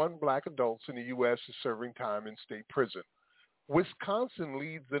 81 black adults in the U.S. is serving time in state prison. Wisconsin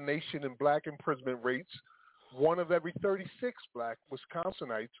leads the nation in black imprisonment rates. 1 of every 36 black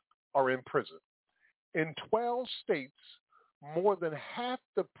Wisconsinites are in prison. In 12 states, more than half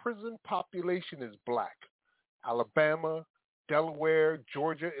the prison population is black. Alabama, Delaware,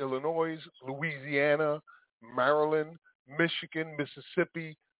 Georgia, Illinois, Louisiana, Maryland, Michigan,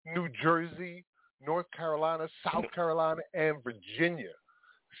 Mississippi, New Jersey, North Carolina, South Carolina, and Virginia.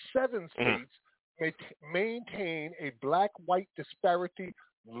 7 states maintain a black-white disparity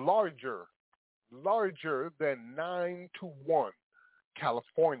larger than 9-1.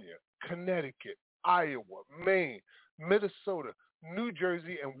 California, Connecticut, Iowa, Maine, Minnesota, New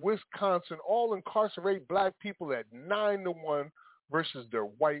Jersey, and Wisconsin all incarcerate black people at 9-1 versus their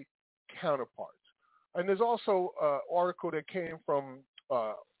white counterparts. And there's also an article that came from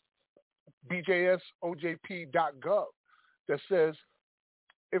BJSOJP.gov that says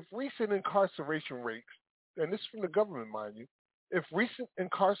if recent incarceration rates, and this is from the government, mind you, if recent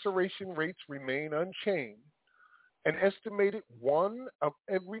incarceration rates remain unchanged, an estimated 1 of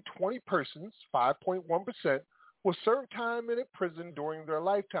every 20 persons, 5.1%, will serve time in a prison during their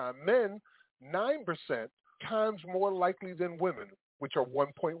lifetime. Men, 9% times more likely than women, which are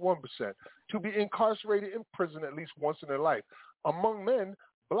 1.1%, to be incarcerated in prison at least once in their life. Among men,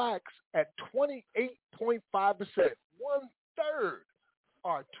 blacks at 28.5%, 1/3,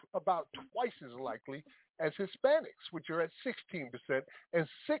 are about twice as likely as Hispanics, which are at 16%, and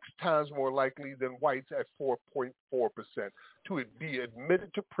 6 times more likely than whites at 4.4% to be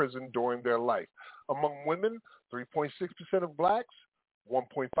admitted to prison during their life. Among women, 3.6% of blacks,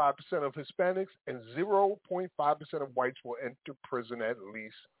 1.5% of Hispanics, and 0.5% of whites will enter prison at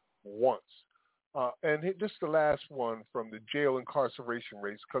least once. And this is the last one from the jail incarceration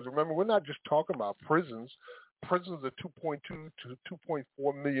rates, because remember, we're not just talking about prisons. Prisons are 2.2 to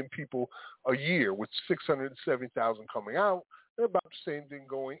 2.4 million people a year, with 670,000 coming out, and about the same thing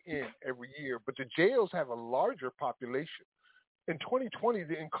going in every year. But the jails have a larger population. In 2020,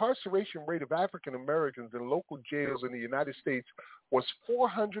 the incarceration rate of African Americans in local jails in the United States was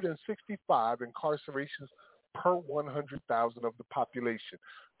 465 incarcerations per 100,000 of the population,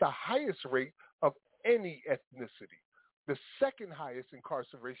 the highest rate of any ethnicity. The second highest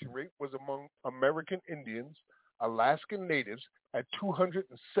incarceration rate was among American Indians, Alaskan Natives, at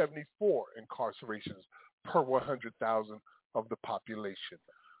 274 incarcerations per 100,000 of the population.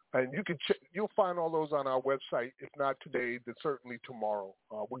 And you'll find all those on our website. If not today, then certainly tomorrow.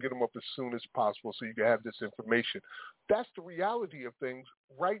 We'll get them up as soon as possible so you can have this information. That's the reality of things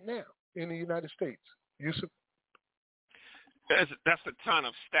right now in the United States. Yusuf? That's a ton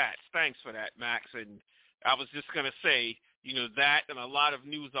of stats. Thanks for that, Max. And I was just going to say, that and a lot of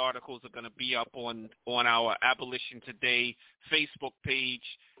news articles are going to be up on our Abolition Today Facebook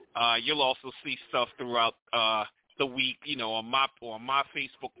page. You'll also see stuff throughout the week, on my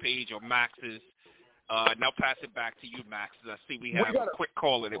Facebook page or Max's. And I'll pass it back to you, Max. I see we have a quick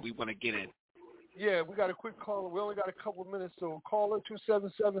caller that we want to get in. Yeah, we got a quick caller. We only got a couple of minutes, so caller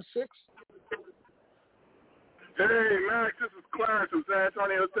 2776. Hey, Max, this is Clarence from San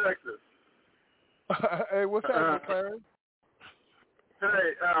Antonio, Texas. Hey, what's happening, Clarence?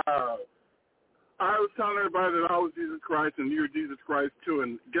 Hey, I was telling everybody that I was Jesus Christ and you're Jesus Christ too,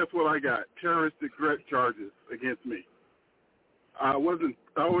 and guess what I got? Terroristic threat charges against me. I wasn't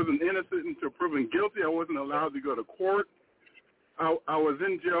innocent until proven guilty. I wasn't allowed to go to court. I was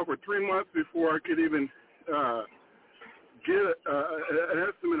in jail for 3 months before I could even get an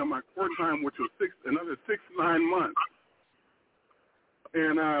estimate of my court time, which was another 6 to 9 months.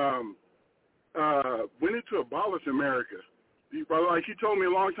 And we need to abolish America. Like you told me a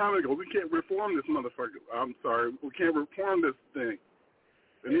long time ago, we can't reform this motherfucker. I'm sorry, we can't reform this thing.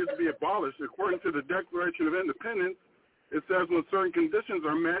 It needs to be abolished. According to the Declaration of Independence, it says when certain conditions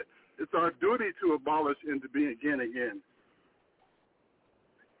are met, it's our duty to abolish and to begin again.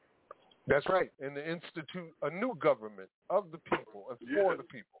 That's right, and to institute a new government of the people and for the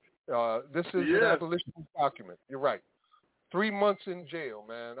people. This is an abolitionist document. You're right. 3 months in jail,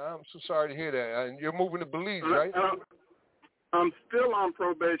 man. I'm so sorry to hear that. And you're moving to Belize, right? I'm still on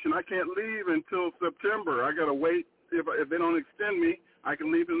probation. I can't leave until September. I got to wait. If they don't extend me, I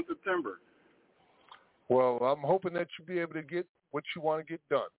can leave in September. Well, I'm hoping that you'll be able to get what you want to get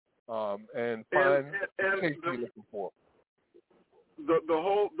done and find the safety you're looking for. The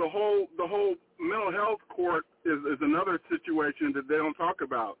whole mental health court is another situation that they don't talk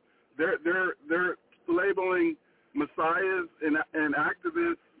about. They're labeling messiahs and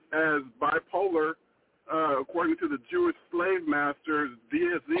activists as bipolar, according to the Jewish slave masters,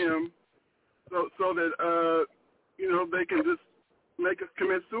 DSM, so that they can just make us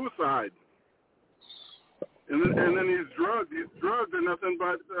commit suicide. And then these drugs are nothing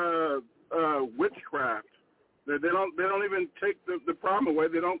but witchcraft. They don't even take the problem away.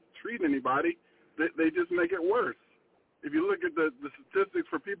 They don't treat anybody. They just make it worse. If you look at the statistics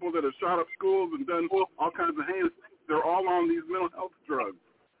for people that have shot up schools and done all kinds of heinous things, they're all on these mental health drugs.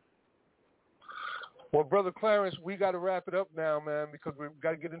 Well, Brother Clarence, we got to wrap it up now, man, because we've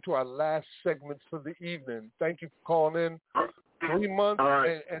got to get into our last segment for the evening. Thank you for calling in. 3 months. All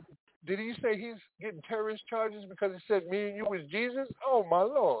right. And did he say he's getting terrorist charges because he said me and you was Jesus? Oh, my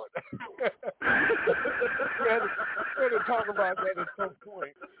Lord. we had to talk about that at some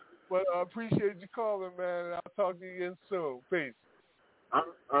point. But I appreciate you calling, man, and I'll talk to you again soon. Peace. All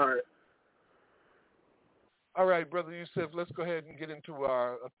right. All right, Brother Yusuf, let's go ahead and get into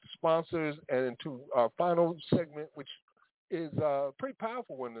our sponsors and into our final segment, which is a pretty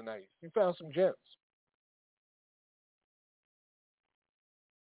powerful one tonight. You found some gems.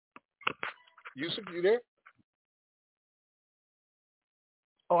 Yusuf, you there?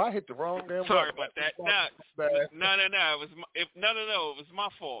 Oh, I hit the wrong damn button. Sorry about that. No. It was my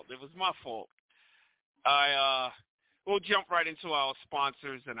fault. It was my fault. We'll jump right into our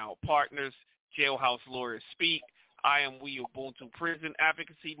sponsors and our partners. Jailhouse Lawyers Speak, I Am We Ubuntu Prison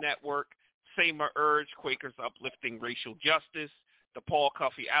Advocacy Network, Seymour Urge, Quakers Uplifting Racial Justice, the Paul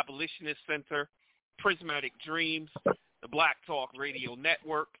Cuffey Abolitionist Center, Prismatic Dreams, the Black Talk Radio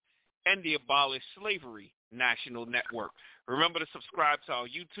Network, and the Abolish Slavery National Network. Remember to subscribe to our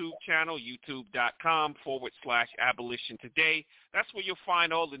YouTube channel, youtube.com/Abolition Today. That's where you'll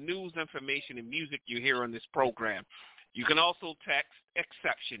find all the news, information, and music you hear on this program. You can also text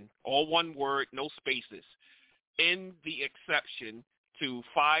exception, all one word, no spaces, in the exception to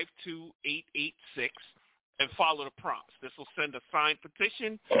 52886 and follow the prompts. This will send a signed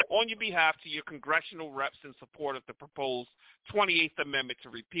petition on your behalf to your congressional reps in support of the proposed 28th Amendment to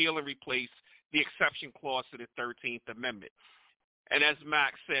repeal and replace the exception clause to the 13th Amendment. And as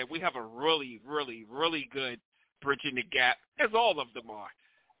Max said, we have a really, really, really good Bridging the Gap, as all of them are.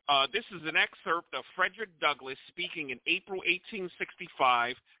 This is an excerpt of Frederick Douglass speaking in April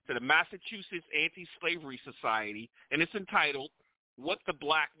 1865 to the Massachusetts Anti-Slavery Society, and it's entitled, What the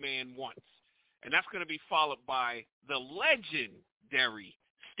Black Man Wants. And that's going to be followed by the legendary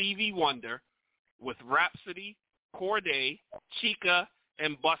Stevie Wonder with Rhapsody, Corday, Chica,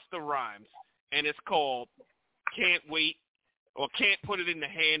 and Busta Rhymes. And it's called Can't Wait or can't put it in the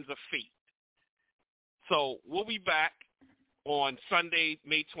hands of fate. So we'll be back on Sunday,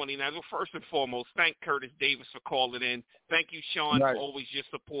 May 29th. Well, first and foremost, thank Curtis Davis for calling in. Thank you, Sean, for always your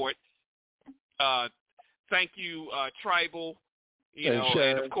support. Thank you, Tribal.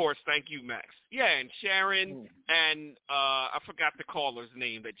 And of course, thank you, Max. Yeah, and Sharon, and I forgot the caller's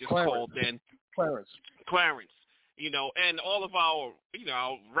name that just called in. Clarence. And all of our,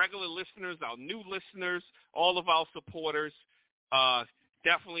 our regular listeners, our new listeners, all of our supporters.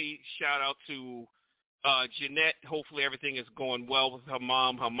 Definitely shout out to Jeanette. Hopefully everything is going well with her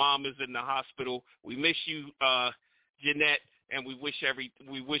mom. Her mom is in the hospital. We miss you, Jeanette, and we wish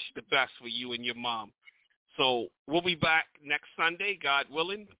the best for you and your mom. So we'll be back next Sunday, God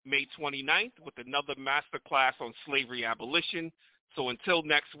willing, May 29th, with another masterclass on slavery abolition. So until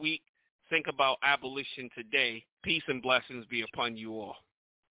next week, think about abolition today. Peace and blessings be upon you all.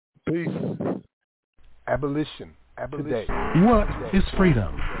 Peace. Abolition. Today. What is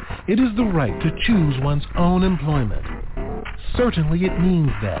freedom? It is the right to choose one's own employment. Certainly it means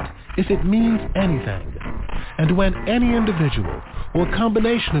that, if it means anything. And when any individual, or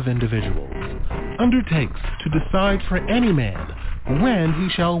combination of individuals, undertakes to decide for any man when he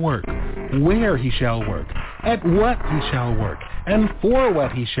shall work, where he shall work, at what he shall work, and for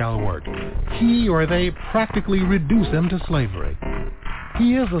what he shall work, he or they practically reduce him to slavery.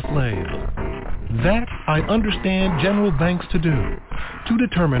 He is a slave. That I understand General Banks to do, to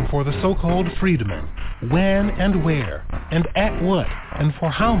determine for the so-called freedman when and where, and at what, and for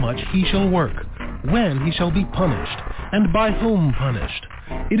how much he shall work, when he shall be punished, and by whom punished.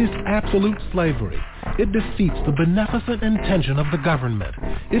 It is absolute slavery. It defeats the beneficent intention of the government,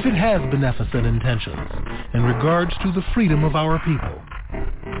 if it has beneficent intentions, in regards to the freedom of our people.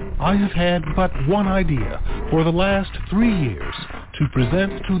 I have had but one idea for the last 3 years to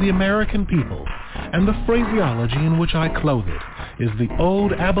present to the American people, and the phraseology in which I clothe it is the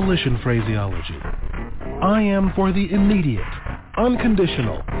old abolition phraseology. I am for the immediate,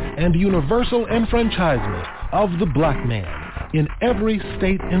 unconditional, and universal enfranchisement of the black man in every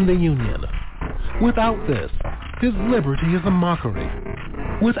state in the Union. Without this, his liberty is a mockery.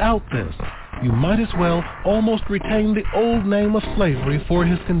 Without this, you might as well almost retain the old name of slavery for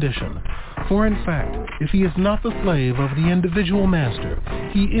his condition. For in fact, if he is not the slave of the individual master,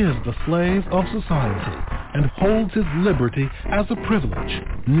 he is the slave of society, and holds his liberty as a privilege,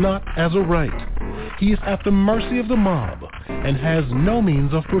 not as a right. He is at the mercy of the mob, and has no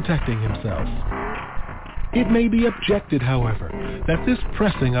means of protecting himself. It may be objected, however, that this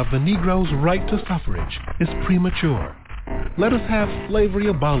pressing of the Negro's right to suffrage is premature. Let us have slavery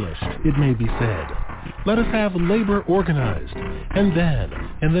abolished, it may be said. Let us have labor organized, and then,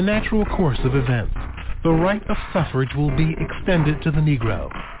 in the natural course of events, the right of suffrage will be extended to the Negro.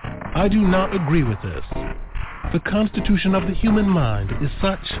 I do not agree with this. The constitution of the human mind is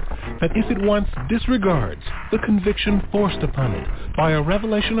such that if it once disregards the conviction forced upon it by a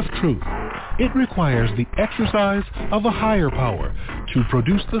revelation of truth, it requires the exercise of a higher power to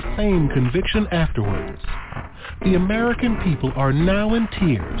produce the same conviction afterwards. The American people are now in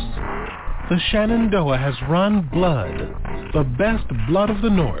tears. The Shenandoah has run blood, the best blood of the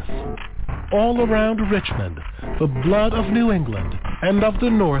North. All around Richmond, the blood of New England and of the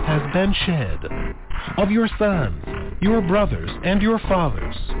North has been shed. Of your sons, your brothers, and your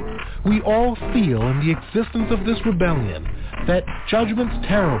fathers. We all feel in the existence of this rebellion that judgments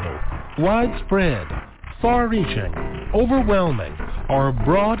terrible, widespread, far-reaching, overwhelming, are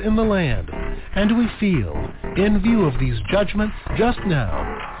abroad in the land, and we feel, in view of these judgments just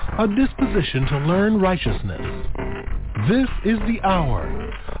now, a disposition to learn righteousness. This is the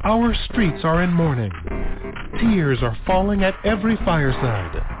hour. Our streets are in mourning. Tears are falling at every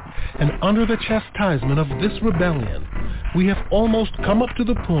fireside. And under the chastisement of this rebellion, we have almost come up to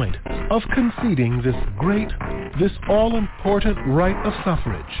the point of conceding this great, this all-important right of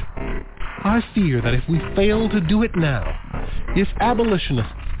suffrage. I fear that if we fail to do it now, if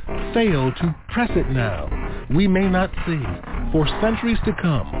abolitionists fail to press it now, we may not see, for centuries to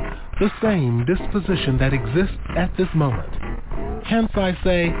come, the same disposition that exists at this moment. Hence I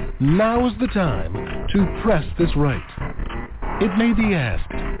say, now is the time to press this right. It may be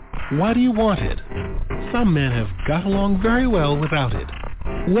asked, why do you want it? Some men have got along very well without it.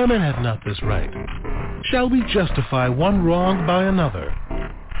 Women have not this right. Shall we justify one wrong by another?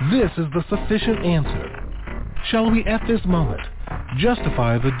 This is the sufficient answer. Shall we at this moment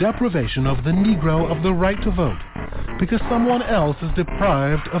justify the deprivation of the Negro of the right to vote because someone else is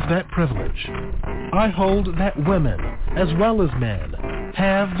deprived of that privilege? I hold that women, as well as men,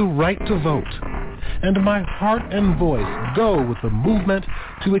 have the right to vote, and my heart and voice go with the movement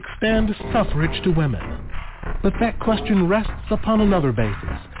to extend suffrage to women. But that question rests upon another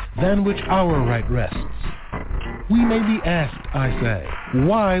basis than which our right rests. We may be asked, I say,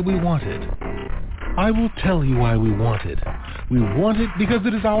 why we want it. I will tell you why we want it. We want it because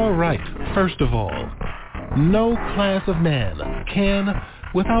it is our right, first of all. No class of man can,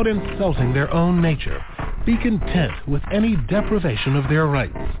 without insulting their own nature, be content with any deprivation of their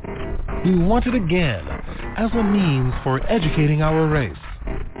rights. We want it again as a means for educating our race.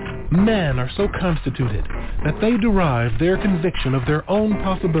 Men are so constituted that they derive their conviction of their own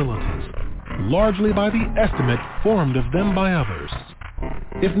possibilities largely by the estimate formed of them by others.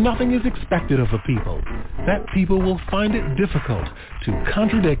 If nothing is expected of a people, that people will find it difficult to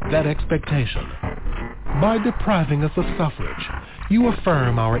contradict that expectation. By depriving us of suffrage, you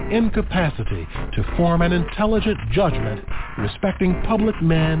affirm our incapacity to form an intelligent judgment respecting public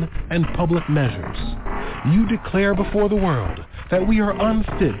men and public measures. You declare before the world that we are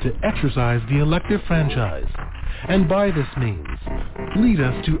unfit to exercise the elective franchise, and by this means lead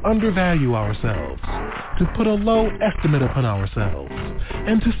us to undervalue ourselves, to put a low estimate upon ourselves,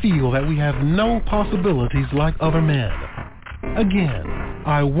 and to feel that we have no possibilities like other men. Again,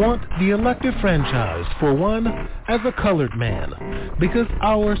 I want the elective franchise for one as a colored man, because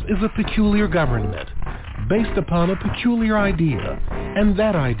ours is a peculiar government, based upon a peculiar idea, and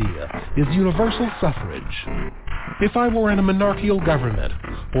that idea is universal suffrage. If I were in a monarchical government,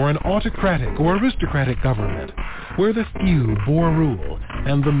 or an autocratic or aristocratic government, where the few bore rule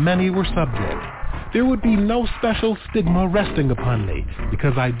and the many were subject, there would be no special stigma resting upon me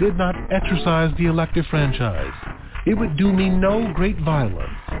because I did not exercise the elective franchise. It would do me no great violence.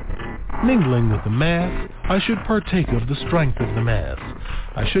 Mingling with the mass, I should partake of the strength of the mass.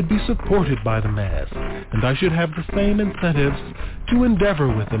 I should be supported by the mass, and I should have the same incentives to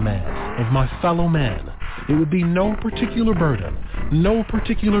endeavor with the mass of my fellow men. It would be no particular burden, no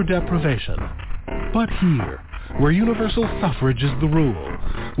particular deprivation. But here, where universal suffrage is the rule,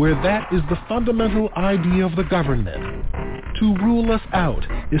 where that is the fundamental idea of the government, to rule us out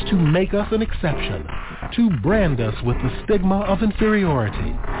is to make us an exception, to brand us with the stigma of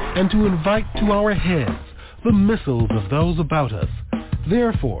inferiority, and to invite to our heads the missiles of those about us.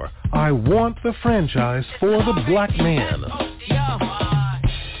 Therefore, I want the franchise for the black man.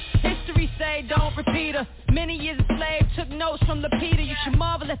 History say don't repeat her. Many years a slave, took notes from Lapita. You should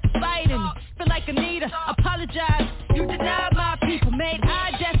marvel at the fight in me. Feel like Anita, apologize. You denied my people, made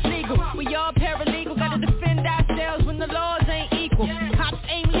I just legal. We all paralegal, gotta defend ourselves when the laws ain't equal. Cops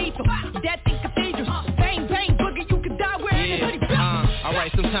ain't lethal, death in cathedrals. Bang, bang, boogie, you could die wearing a hoodie.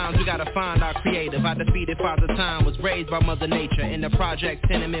 Alright, sometimes we gotta find our creative. I defeated Father Time, was raised by Mother Nature. In the project,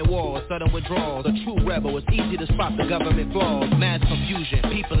 tenement walls, sudden withdrawal. The true rebel, it's easy to spot the government flaws. Mass confusion,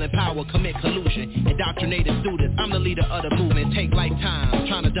 people in power commit collusion. Indoctrinated students, I'm the leader of the movement. Take lifetime,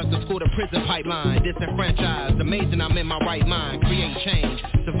 trying to duck the school to prison pipeline. Disenfranchised, amazing I'm in my right mind. Create change,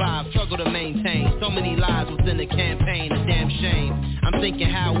 survive, struggle to maintain. So many lives within the campaign, a damn shame. I'm thinking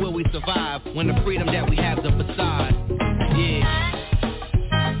how will we survive when the freedom that we have is a facade. Yeah.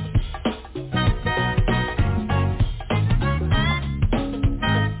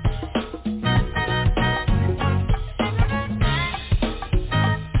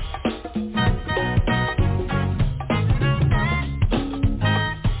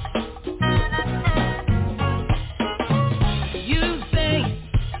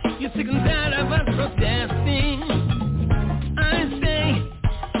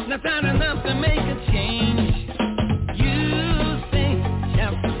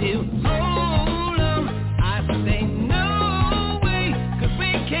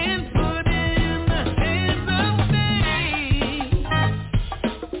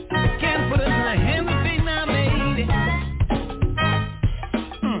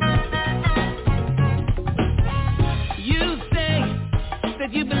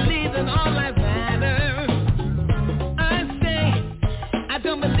 Generation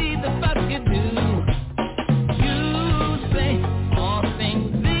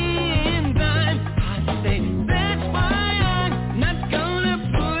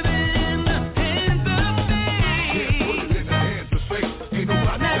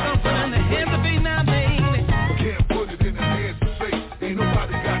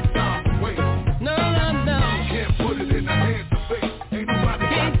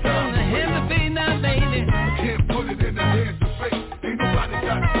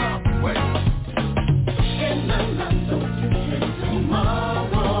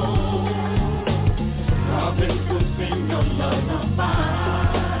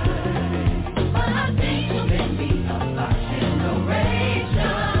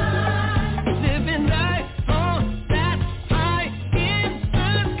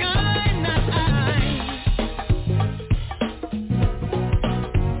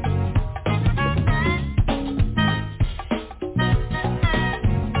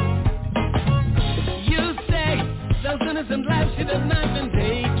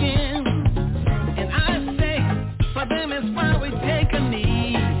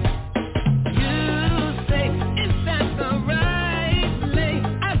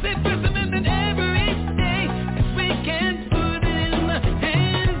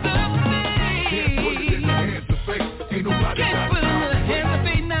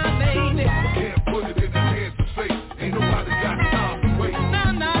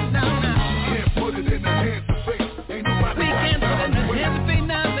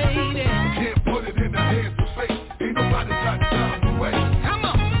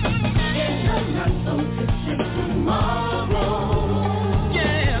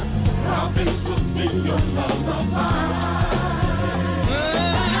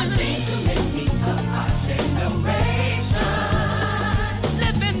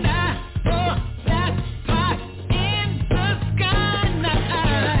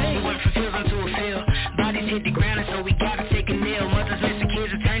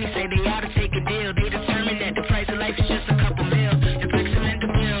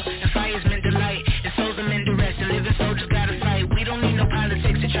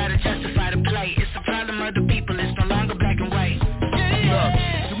They try to justify the play. It's the problem of the people, it's no longer black and white.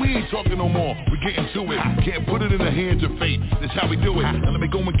 So we ain't talking no more, we getting to it. Can't put it in the hands of fate, that's how we do it. Now let me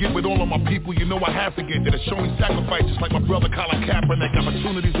go and get with all of my people, you know I have to get that are showing sacrifices like my brother Colin Kaepernick.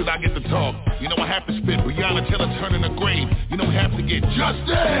 Opportunities that I get to talk, you know I have to spit. Breonna Taylor turning the grave, you know we have to get justice.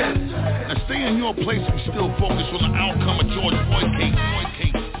 Now stay in your place and still focus on the outcome of George Floyd case.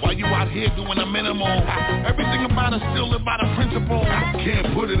 While you out here doing the minimal, everything about us still live by the principle.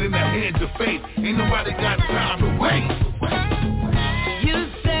 Can't put it in the hands of fate, ain't nobody got time to wait. You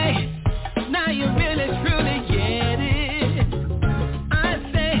say, now you really truly get it. I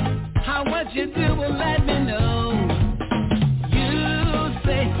say, how what you do will let me know. You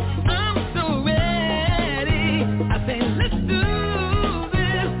say, I'm so ready. I say, let's do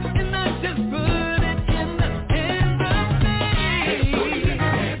this, and I just put it in the hands of fate. Can't put it in the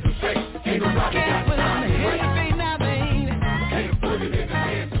hands of fate, ain't nobody got time to wait. Can't put it in the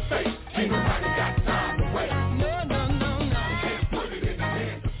hands of fate, ain't nobody got time to wait.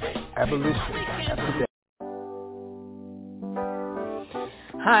 Abolition.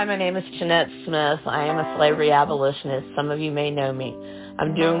 Hi, my name is Jeanette Smith. I am a slavery abolitionist. Some of you may know me.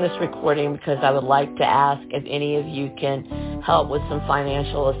 I'm doing this recording because I would like to ask if any of you can help with some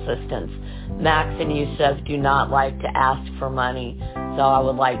financial assistance. Max and Yusuf do not like to ask for money, so I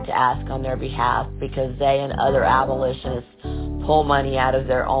would like to ask on their behalf because they and other abolitionists pull money out of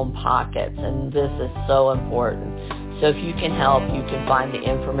their own pockets, and this is so important. So if you can help, you can find the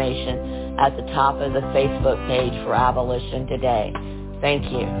information at the top of the Facebook page for Abolition Today. Thank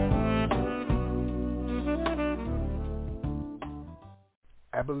you.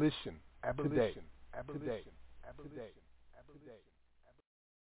 Abolition. Today.